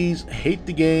please hate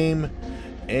the game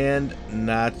and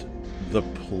not the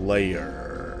player.